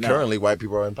 Yeah, right currently white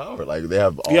people are in power. Like they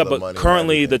have all the money. Yeah, but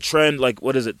currently the trend, like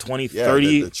what is it, 2030?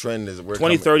 Yeah, the trend is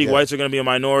 2030 whites are going to be a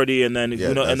minority, and then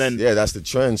that's the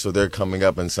trend. So they're coming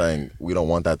up and saying we don't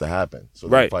want that to happen. So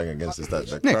they're fighting against this.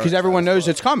 Because everyone knows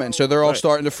it's coming, so they're all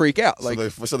starting to freak out. Like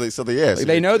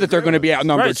they know that they're going to be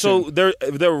outnumbered. Right. So their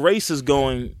race is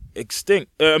going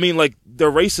extinct. I mean, like their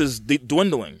race is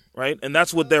dwindling, right? And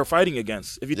that's what they're fighting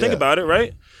against. If you think about it,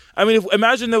 right? I mean,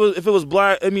 imagine if it was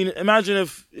black. I mean, imagine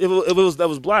if it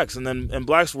was blacks, and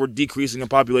blacks were decreasing in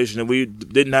population, and we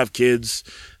didn't have kids,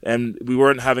 and we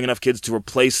weren't having enough kids to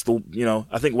replace the.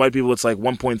 I think white people it's like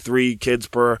 1.3 kids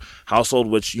per household,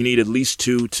 which you need at least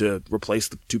 2 to replace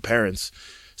the 2 parents.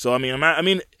 So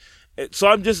so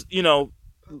I'm just Yeah,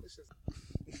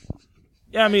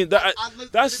 I mean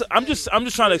that's I'm just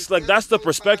trying to like that's the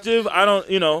perspective. I don't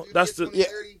that's the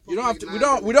You don't have to. We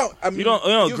don't. I mean, you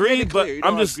don't agree, but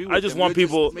I just want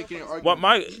people.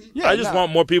 I just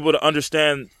want more people to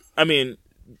understand. I mean,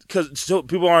 because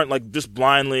people aren't like just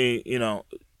blindly,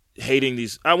 hating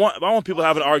these. I want people to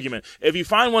have an argument. If you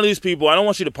find one of these people, I don't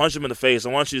want you to punch them in the face. I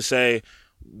want you to say,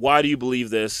 why do you believe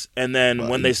this? And then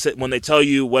when they tell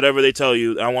you whatever they tell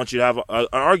you, I want you to have an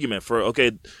argument for,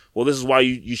 okay, well, this is why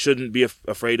you shouldn't be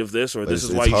afraid of this, or this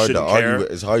is why you shouldn't care.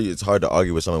 It's hard to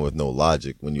argue with someone with no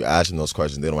logic. When you ask them those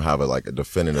questions, they don't have a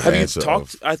definitive answer. Have you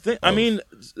talked?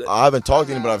 I haven't talked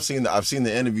to them, but I've seen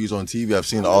the interviews on TV. I've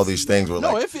seen all these things where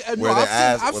I've seen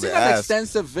an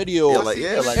extensive video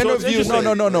interview.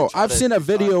 No. I've seen a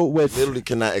video with literally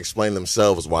cannot explain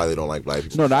themselves why they don't like black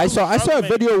people. No, I saw a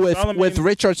video with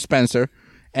Richard Spencer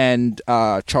and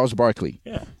Charles Barkley.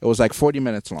 Yeah. It was like 40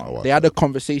 minutes long. They had a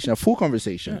full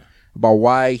conversation about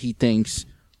why he thinks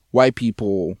white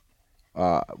people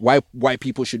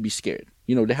should be scared.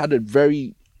 They had a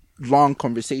very long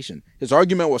conversation. His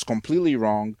argument was completely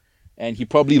wrong, and he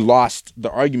probably lost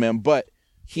the argument, but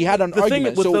he had an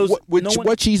argument. So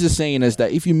what Cheese is saying is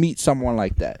that if you meet someone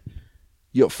like that,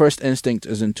 your first instinct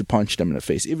isn't to punch them in the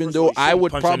face, even though I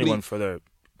would probably...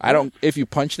 If you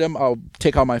punch them, I'll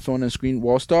take out my phone and screen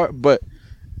wall start. But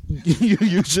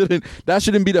you shouldn't. That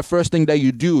shouldn't be the first thing that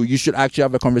you do. You should actually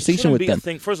have a conversation with them.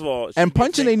 First of all, and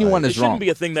punching anyone is wrong. It shouldn't be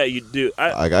a thing that you do.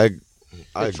 I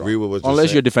agree with what you're saying.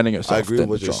 Unless you're defending yourself. I agree with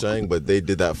what you're saying, but they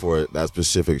did that for that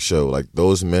specific show. Like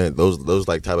those men, those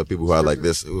like type of people who had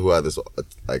this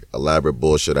like elaborate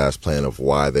bullshit ass plan of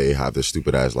why they have this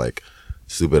stupid ass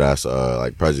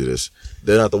prejudice.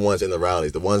 They're not the ones in the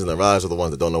rallies. The ones in the rallies are the ones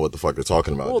that don't know what the fuck they're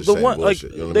talking about. Well,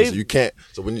 bullshit. You know what I mean? So you can't.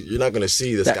 So you're not going to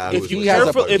see this guy. If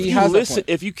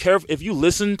you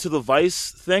listen to the Vice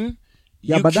thing,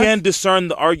 you can discern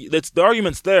the argument. The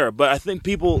argument's there, but I think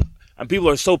people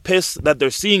are so pissed that they're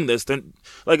seeing this. Then,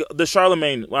 like the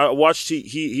Charlemagne, I watched.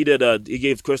 He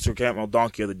gave Christopher Campbell a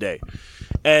donkey the other day.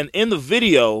 And in the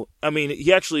video, I mean,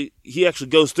 he actually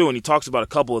goes through and he talks about a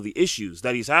couple of the issues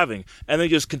that he's having, and they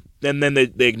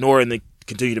ignore it and they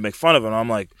continue to make fun of it. And I'm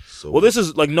like, well, this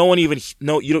is like no one even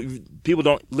people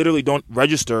don't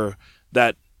register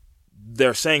that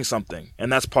they're saying something,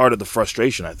 and that's part of the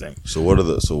frustration, I think. So what are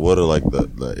like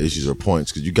the issues or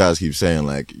points? Because you guys keep saying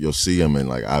like you'll see them, and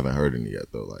like I haven't heard any yet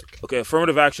though. Like, okay,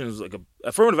 affirmative action is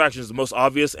the most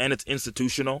obvious, and it's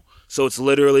institutional. So it's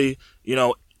literally just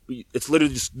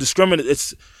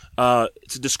it's a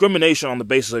discrimination on the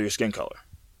basis of your skin color,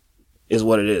 is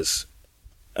what it is.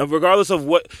 And regardless of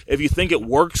if you think it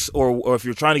works or if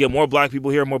you're trying to get more black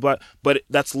people here, but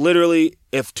that's literally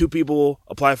if two people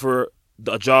apply for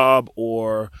a job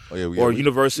or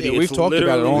university. Yeah, we've talked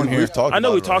about it on here. I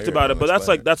know we talked about it, but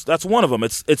that's one of them.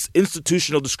 It's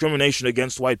institutional discrimination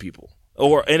against white people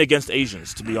and against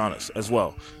Asians, to be honest, as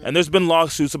well. And there's been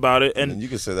lawsuits about it. And you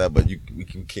can say that, but you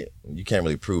can't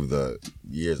really prove the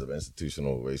years of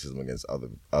institutional racism against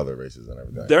other races and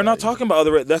everything. They're not talking about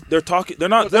other. They're talking. They're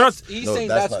not. He's saying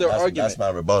that's their argument. That's my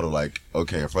rebuttal. Like,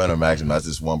 okay, affirmative action, that's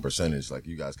just 1%. Like,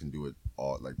 you guys can do it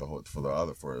all, like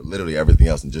for literally everything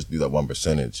else, and just do that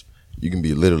 1%. You can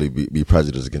be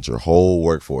prejudiced against your whole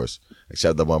workforce,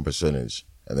 except that 1%,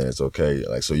 and then it's okay.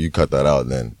 Like, so you cut that out,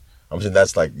 and then I'm saying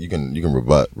that's like you can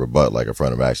rebut like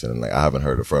affirmative action, and like I haven't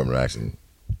heard affirmative action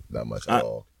that much at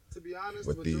all. To be honest,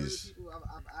 with the these people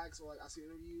I've asked, or like I see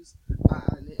interviews,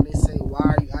 and they say, "Why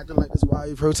are you acting like this? Why are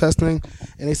you protesting?"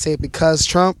 And they say this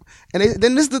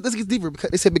gets deeper. Because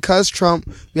they say because Trump,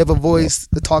 we have a voice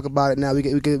to talk about it now. We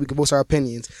can voice our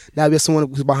opinions. Now we have someone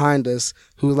who's behind us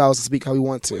who allows us to speak how we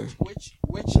want to.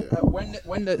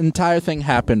 When the entire thing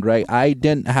happened, right? I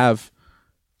didn't have.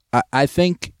 I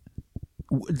think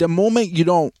the moment you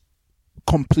don't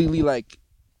completely like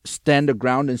stand the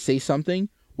ground and say something,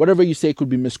 whatever you say could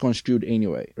be misconstrued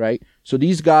anyway, right? So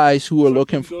these guys who are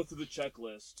looking for go through the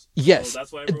checklist. Yes, so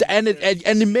that's why and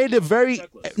it made it very.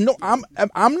 No,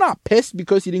 I'm not pissed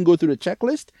because he didn't go through the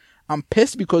checklist. I'm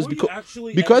pissed because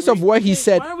of what he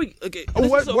said. Why are we? Okay,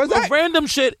 this is random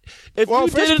shit. If you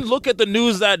didn't look at the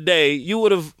news that day, you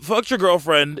would have fucked your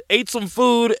girlfriend, ate some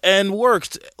food, and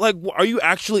worked. Like, are you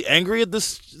actually angry at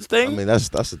this thing? I mean, that's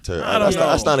a terrible.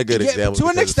 That's not a good example. To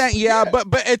an extent, yeah, but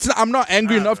it's I'm not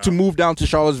angry enough to move down to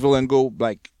Charlottesville and go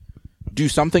like do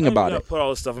something about it. Put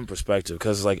all this stuff in perspective,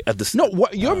 because like at this. No,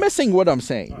 you're missing what I'm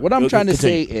saying. What I'm trying to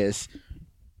say is,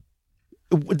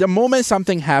 the moment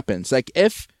something happens, like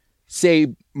if.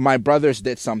 Say my brothers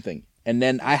did something, and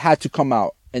then I had to come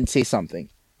out and say something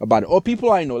about it. Or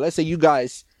people I know, let's say you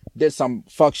guys did some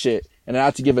fuck shit, and I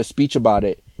had to give a speech about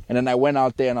it. And then I went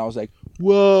out there and I was like,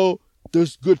 well,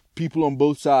 there's good people on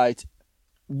both sides.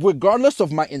 Regardless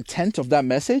of my intent of that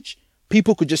message,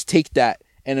 people could just take that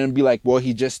and then be like, well,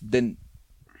 he just didn't,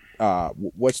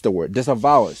 what's the word?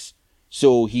 Disavow us.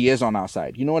 So he is on our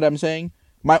side. You know what I'm saying?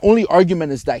 My only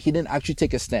argument is that he didn't actually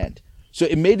take a stand. So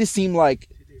it made it seem like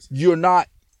you're not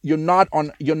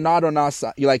on our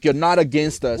side. You're not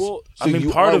against us. Well, so I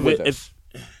mean, part of it.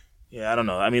 I don't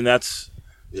know. I mean, that's.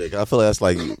 Yeah, I feel like that's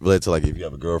like related to like if you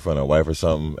have a girlfriend or wife or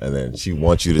something, and then she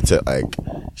wants you to tell, like,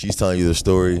 she's telling you the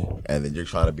story, and then you're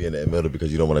trying to be in the middle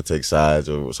because you don't want to take sides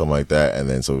or something like that, and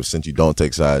then so since you don't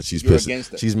take sides, she's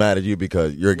pissed. She's mad at you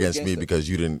because you're against me because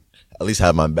you didn't at least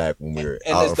have my back when we were out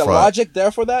in front. And is the logic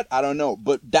there for that? I don't know,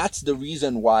 but that's the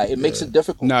reason why it makes it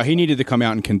difficult. No, he needed to come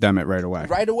out and condemn it right away.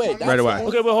 Right away. Right away.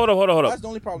 Okay, but hold on. That's the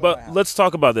only problem. But let's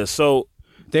talk about this. So.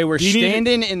 They were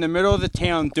standing in the middle of the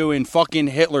town doing fucking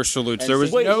Hitler salutes. There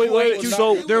was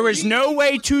there was no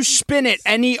way to spin it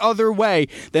any other way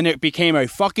than it became a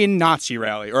fucking Nazi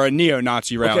rally or a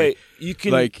neo-Nazi rally. Okay, you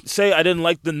can say I didn't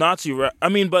like the Nazi rally. I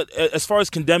mean, but as far as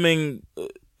condemning,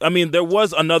 I mean, there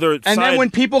was another side. And then when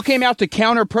people came out to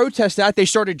counter-protest that, they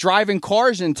started driving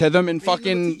cars into them and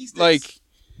fucking, like...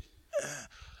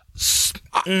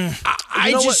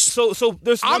 I just so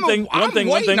there's one thing.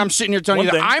 I'm sitting here telling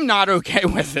you that I'm not okay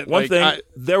with it.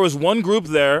 There was one group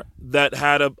there that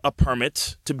had a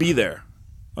permit to be there.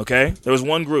 Okay, there was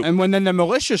one group, and then the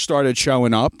militia started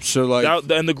showing up, so like,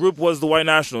 and the group was the White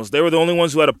Nationals. They were the only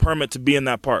ones who had a permit to be in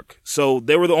that park. So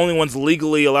they were the only ones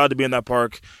legally allowed to be in that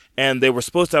park, and they were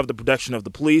supposed to have the protection of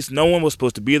the police. No one was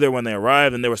supposed to be there when they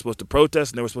arrived, and they were supposed to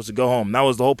protest, and they were supposed to go home. That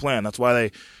was the whole plan. That's why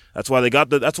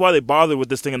they bothered with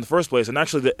this thing in the first place. And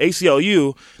actually, the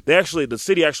ACLU, the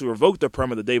city actually revoked their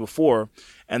permit the day before,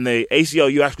 and the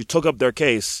ACLU actually took up their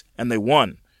case and they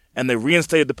won, and they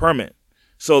reinstated the permit.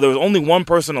 So there was only one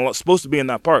person supposed to be in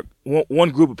that park, one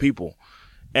group of people,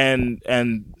 and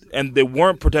they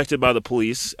weren't protected by the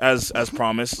police as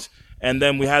promised. And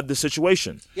then we had this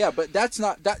situation. Yeah, but that's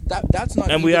not.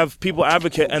 And we have people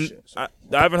advocate, and I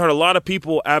haven't heard a lot of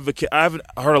people advocate. I haven't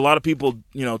heard a lot of people,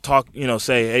 talk,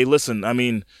 say, hey, listen. I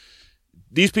mean,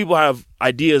 these people have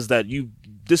ideas that you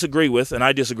disagree with, and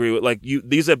I disagree with. Like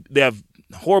they have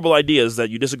horrible ideas that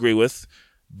you disagree with,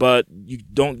 but you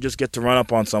don't just get to run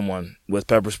up on someone with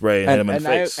pepper spray and hit them in the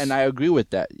face. I agree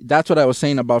with that. That's what I was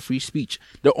saying about free speech.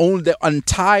 The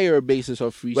entire basis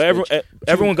of free speech.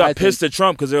 Everyone got pissed at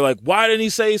Trump because they're like, why didn't he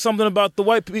say something about the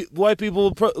white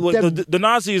people, the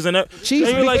Nazis and that? Chief,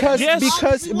 and you're because, like,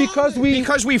 yes.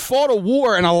 because we fought a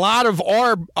war and a lot of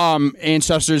our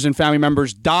ancestors and family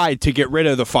members died to get rid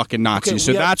of the fucking Nazis. Okay,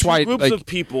 so that's why groups of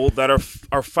people that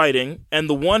are fighting, and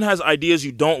the one has ideas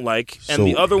you don't like, and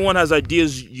the other one has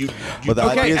ideas you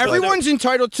okay, everyone's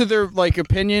entitled to their like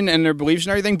opinion and their beliefs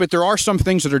and everything, but there are some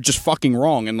things that are just fucking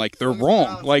wrong, and like they're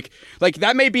wrong. Like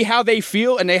that may be how they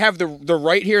feel, and they have the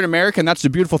right here in America, and that's the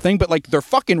beautiful thing. But like they're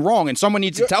fucking wrong, and someone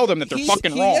needs to tell them that they're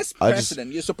fucking wrong. Is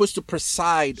president. You're supposed to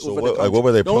preside over the country. Like, what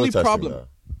were they the only protesting? problem.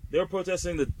 They were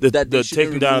protesting the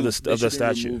taking down of the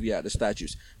statue. The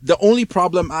statues. The only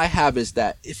problem I have is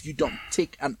that if you don't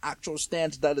take an actual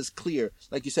stance that is clear,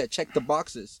 like you said, check the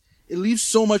boxes. It leaves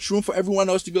so much room for everyone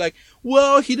else to be like,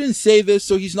 well, he didn't say this,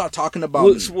 so he's not talking about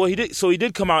me. Well, he did. So he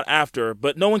did come out after,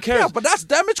 but no one cares. Yeah, but that's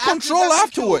damage control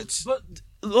afterwards. But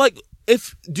like,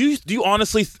 do you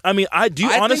honestly? I mean, do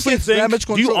you honestly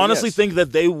think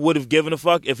that they would have given a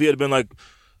fuck if he had been like?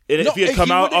 If he had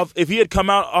come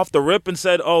out off the rip and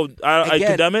said, "Oh, I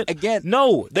condemn it,"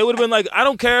 no, they would have been like, "I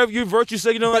don't care if you virtue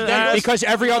signaling," because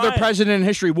every other president in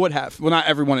history would have. Well, not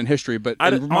everyone in history, but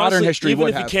in modern history even would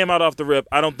if have. he came out off the rip,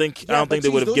 I don't think they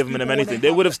would have given him anything.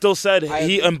 They would have still said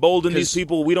he emboldened these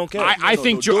people. We don't care. I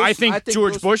think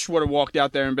George Bush would have walked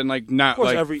out there and been like, "Nah,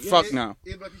 fuck no."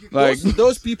 Like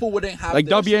those people wouldn't have. Like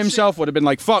W himself would have been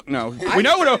like, "Fuck no." We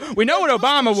know what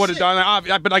Obama would have done,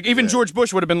 but like even George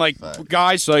Bush would have been like,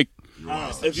 "Guys, like."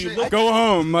 If you look, go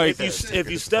home. Like if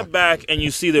you step back and you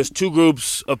see there's two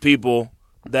groups of people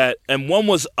and one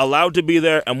was allowed to be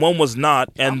there and one was not,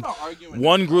 and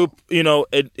one group,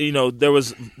 there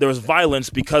was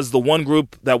violence because the one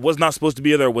group that was not supposed to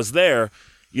be there was there,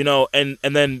 and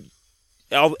then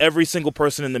every single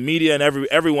person in the media and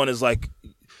everyone is like,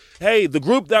 hey, the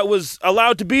group that was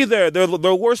allowed to be there, they're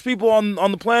the worst people on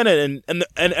the planet, and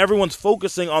everyone's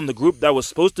focusing on the group that was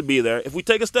supposed to be there. If we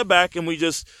take a step back and we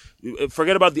just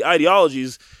forget about the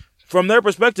ideologies, from their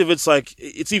perspective, it's like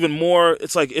it's even more.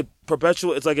 It's like it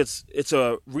perpetual. It's like it's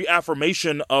a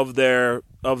reaffirmation of their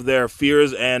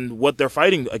fears and what they're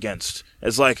fighting against.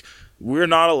 It's like, we're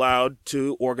not allowed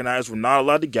to organize. We're not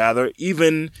allowed to gather,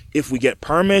 even if we get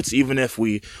permits, even if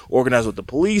we organize with the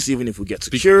police, even if we get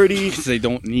security. Because they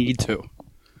don't need to.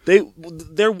 They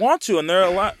want to, and they're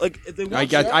allowed. Like I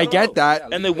get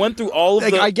that, and they went through all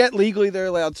of I get legally they're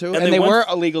allowed to, and they were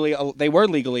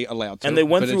legally allowed to, and they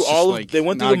went through they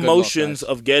went through the motions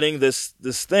of getting this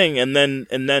thing, and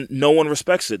then no one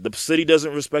respects it. The city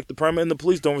doesn't respect the permit, and the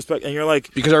police don't respect. And you're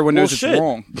like, because everyone knows it's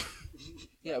wrong.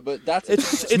 Yeah, but that's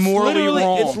it's morally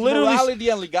wrong. It's literally morality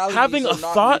and legality having a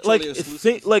thought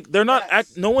they're not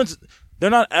they're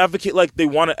not advocate like they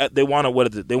want to what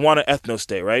is it? They want an ethno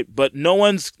state, right? But no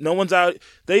one's out.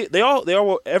 They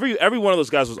all every one of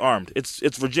those guys was armed.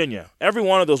 It's Virginia. Every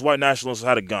one of those white nationalists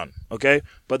had a gun, okay?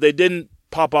 But they didn't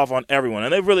pop off on everyone,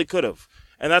 and they really could have.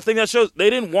 And I think that shows they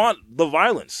didn't want the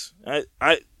violence.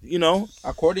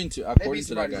 According to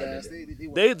that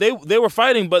guy, they were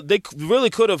fighting, but they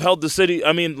really could have held the city.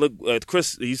 I mean, look,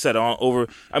 Chris, he said over.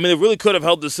 I mean, they really could have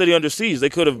held the city under siege. They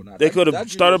could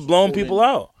have started blowing people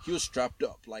out. He was strapped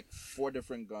up like 4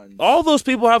 different guns. All those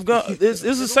people have guns. This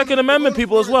is Second Amendment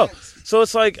people as well. So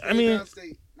it's like, I mean,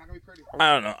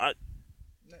 I don't know.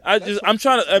 I'm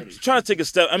trying to take a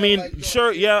step. I mean,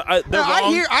 sure, yeah, they're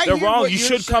wrong. They're wrong. You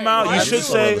should come out. You should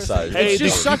say, "Hey,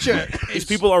 these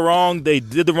people are wrong. They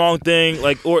did the wrong thing."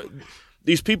 Or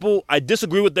these people, I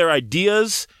disagree with their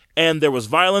ideas, and there was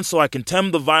violence, so I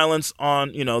condemn the violence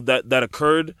on that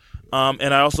occurred.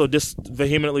 And I also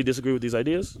vehemently disagree with these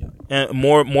ideas, and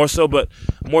more so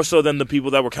than the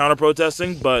people that were counter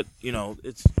protesting. But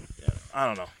I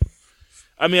don't know.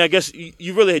 I mean, I guess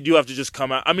you really do have to just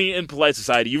come out. I mean, in polite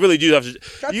society, you really do have to.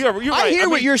 You're right. I hear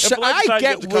what you're saying. I get you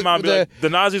have to come out and be like, the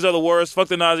Nazis are the worst. Fuck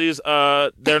the Nazis.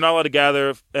 They're not allowed to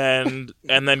gather, and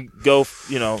then go,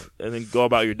 and then go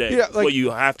about your day. Yeah, That's what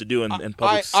you have to do in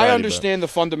public society. I understand the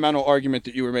fundamental argument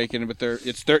that you were making, but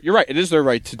you're right. It is their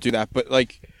right to do that. But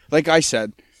like I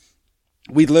said,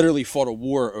 we literally fought a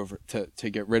war over to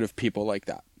get rid of people like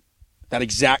that. That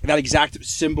exact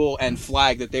symbol and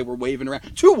flag that they were waving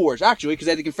around. 2 wars, actually, because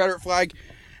they had the Confederate flag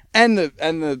and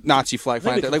the Nazi flag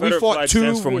flying there. Like we Confederate fought flag two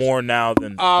stands for wars. more now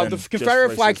than The just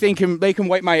Confederate flag racism. thing they can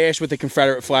wipe my ass with the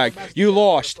Confederate flag. You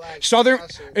lost.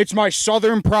 It's my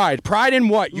Southern pride. Pride in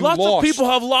what? You Lots lost. of people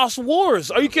have lost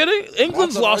wars. Are you kidding?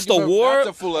 England's lost a war. That's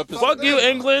a full episode. Fuck you,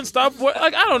 England. Stop.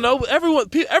 Like I don't know.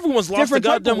 Everyone's lost Different a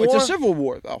type goddamn of war. war. It's a civil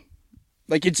war though.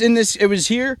 Like it's in this. It was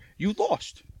here. You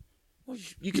lost.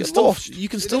 You can still lost.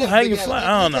 hang your flag.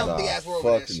 I don't know.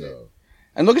 Fucking no.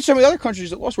 And look at some of the other countries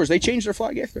that lost wars. They changed their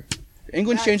flag after.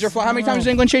 England changed their flag. How many times did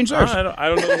England change theirs? I don't know.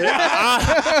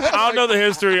 I don't know the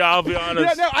history. I'll be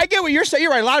honest. No, I get what you're saying.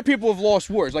 You're right. A lot of people have lost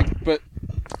wars. Like, but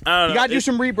I don't know. you got to do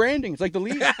some rebranding. It's like the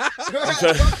league.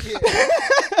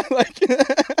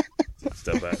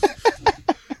 Step back.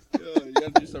 You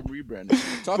gotta do some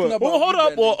rebranding. Talking about Well, hold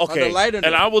up. Well, rebranding, on the okay. lighter And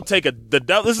note- I will take the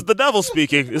devil. This is the devil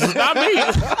speaking. This is not me.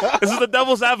 This is the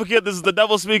devil's advocate. This is the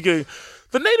devil speaking.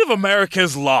 The Native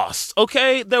Americans lost.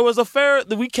 Okay, there was a fair.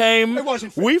 We came. It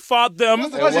wasn't fair. We fought them.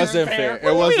 It wasn't fair. What do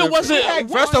you mean it wasn't.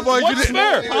 First of all, you what's didn't-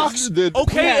 fair? Fox did.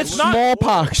 Okay, it's not.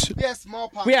 Smallpox. Yeah,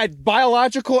 smallpox. We had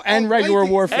biological and regular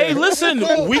warfare. Hey, listen.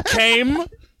 We came.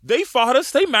 They fought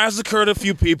us. They massacred a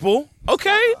few people.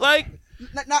 Okay, like.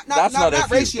 That's not a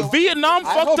ratio. Vietnam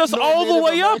I fucked hope us no all the Native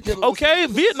way up. American Okay,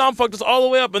 Vietnam fucked us all the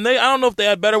way up, and I don't know if they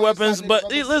had better weapons, but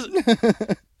listen,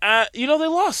 they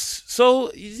lost. So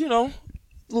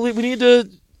we need to,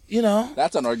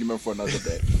 That's an argument for another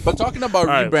day. But talking about All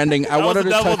right. rebranding, I That was wanted the to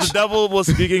devil. touch The devil was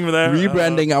speaking from there.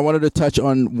 rebranding. I wanted to touch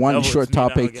on one Devil, short it's me now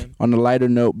topic again. on a lighter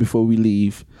note before we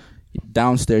leave.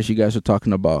 Downstairs, you guys are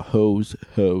talking about hoes,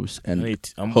 and I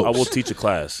hoes. will teach a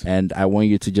class. And I want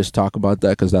you to just talk about that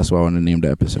because that's what I want to name the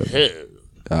episode.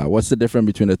 What's the difference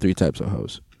between the three types of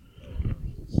hoes?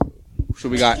 So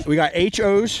we got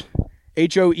HOs,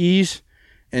 HOEs,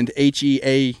 and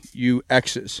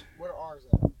HEAUXs.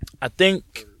 I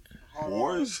think We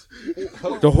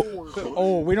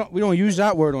don't use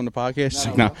that word on the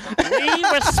podcast. No. we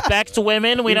respect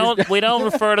women. We don't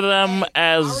refer to them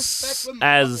as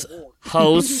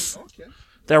hoes.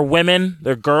 They're women.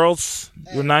 They're girls.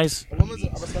 You're nice. A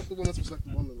respectful woman,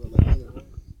 respectful woman.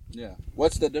 Yeah.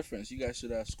 What's the difference? You guys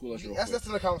should school us real quick. That's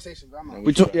in the conversation. But I'm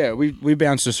not. We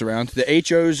bounce this around. The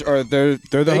HOs are they're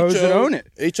the hoes that own it.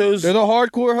 HOs. They're the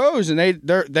hardcore hoes, and they're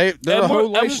the whole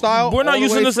lifestyle. We're not all the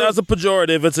using way this through. as a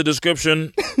pejorative. It's a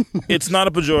description. It's not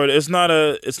a pejorative. It's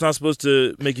not supposed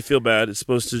to make you feel bad. It's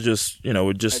supposed to just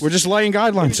we're just laying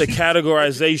guidelines. it's a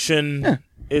categorization.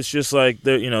 It's just like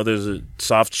there's a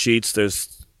soft sheets.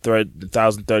 There's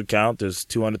 1,000 thread count. There's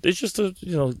 200. It's just a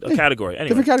category. Anyway.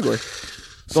 Different category.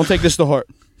 Don't take this to heart.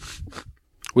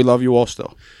 We love you all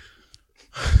still.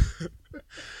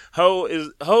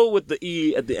 Ho with the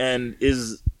E at the end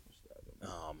is.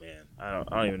 Oh man, I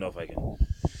don't even know if I can.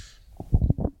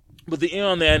 But the E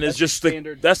on the end is just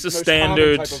that's the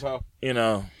standard. That's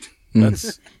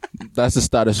That's the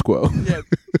status quo.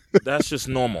 that's just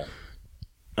normal.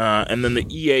 And then the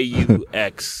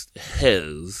EAUX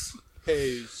his.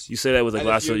 You say that with a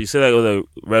glass of. You say that with a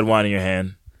red wine in your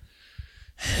hand.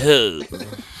 His.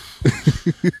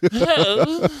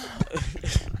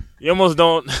 You almost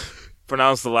don't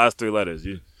pronounce the last three letters.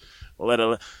 You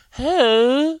don't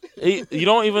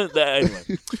even. Anyway,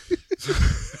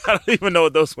 I don't even know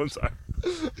what those ones are.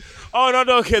 Oh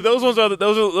no! Okay, those ones are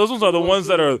the ones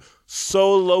that are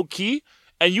so low key,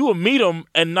 and you will meet them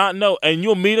and not know, and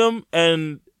you'll meet them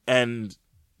and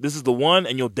this is the one,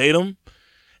 and you'll date them,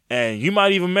 and you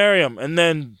might even marry them, and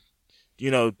then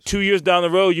 2 years down the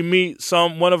road you meet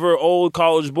one of her old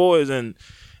college boys, and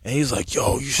he's like,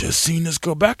 "Yo, you should have seen this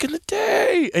girl back in the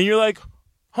day," and you're like,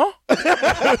 "Huh?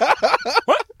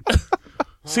 What?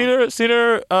 Seen her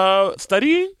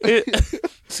studying?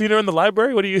 Seen her in the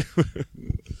library? What do you?"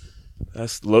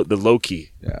 That's the low key.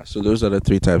 Yeah, so those are the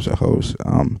three types of hoes.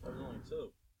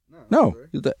 No,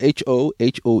 the HO,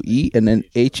 HOE, and then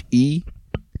HEAUXS.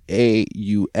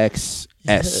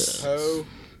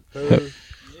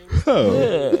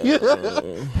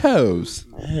 Hoes.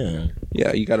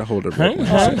 Yeah, you gotta hold it.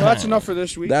 That's enough for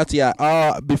this week.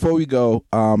 Before we go,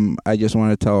 I just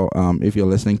want to tell if you're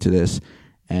listening to this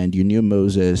and you knew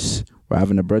Moses, we're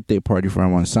having a birthday party for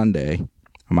him on Sunday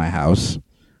at my house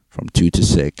from 2 to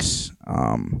 6.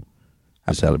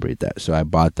 I celebrate that, so I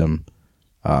bought them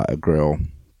a grill.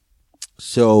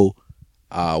 So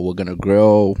we're gonna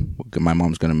grill. My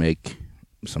mom's gonna make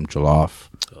some jollof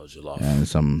Oh, jollof. and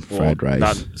some fried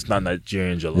rice. It's not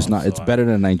Nigerian jollof. It's not. It's so better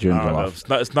than Nigerian I don't know. jollof.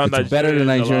 It's not It's better than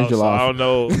Nigerian so jollof. I don't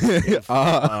know. If,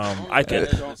 I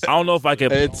don't know if I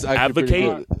can It's actually pretty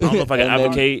advocate. good. I don't know if I can And then-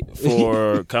 advocate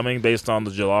for coming based on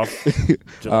the jollof.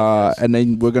 And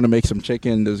then we're gonna make some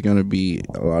chicken. There's gonna be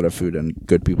a lot of food and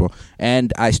good people.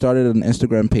 And I started an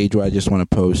Instagram page where I just want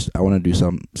to post. I want to do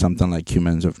something like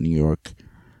Humans of New York,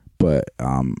 but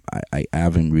I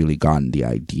haven't really gotten the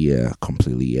idea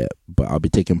completely yet. But I'll be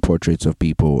taking portraits of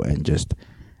people and just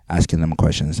asking them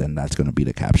questions, and that's gonna be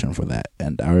the caption for that.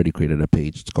 And I already created a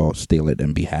page. It's called Stay Lit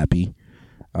and Be Happy.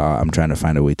 I'm trying to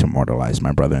find a way to immortalize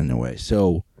my brother in a way.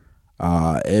 So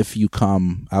if you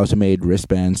come, I also made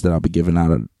wristbands that I'll be giving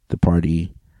out at the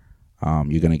party.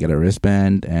 You're going to get a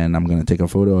wristband, and I'm going to take a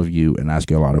photo of you and ask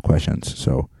you a lot of questions.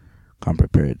 So come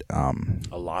prepared.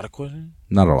 A lot of questions.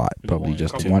 Not a lot, probably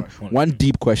just one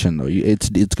deep question, though. It's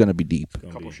going to be deep.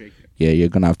 Couple shaking. Yeah, you're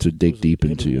going to have to dig deep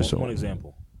into your soul. One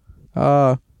example.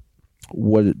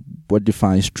 What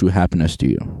defines true happiness to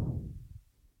you?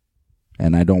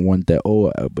 And I don't want that,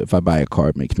 if I buy a car,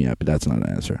 it makes me happy. That's not an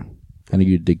answer. I need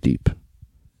you to dig deep.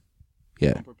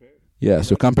 Yeah. Yeah,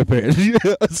 so come prepared.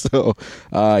 So,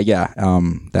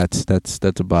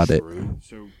 that's about it.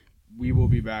 So we will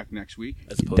be back next week.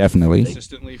 Definitely.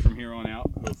 Consistently from here on out,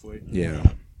 hopefully. Yeah.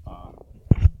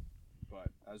 But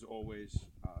as always,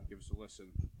 give us a listen,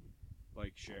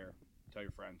 like, share, tell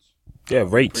your friends. Yeah,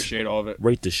 rate. Appreciate all of it.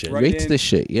 Rate the shit. Right. Rates the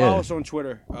shit, Follow yeah. us on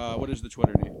Twitter. What is the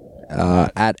Twitter name?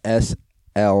 At SLWTC.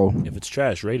 If it's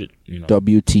trash, rate it. You know.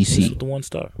 With the 1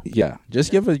 star. Yeah,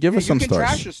 just give us some you can stars.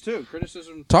 trash us too.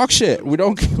 Criticism. Talk shit. We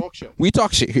don't. Talk shit. We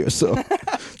talk shit here, so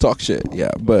talk shit.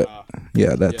 Yeah, but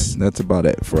yeah, that's about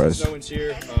it for us. No one's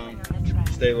here.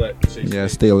 Stay lit. Yeah,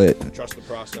 stay lit. Trust the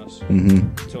process.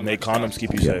 Mm-hmm. Till Make next time. condoms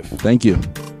keep you Yeah. safe. Thank you.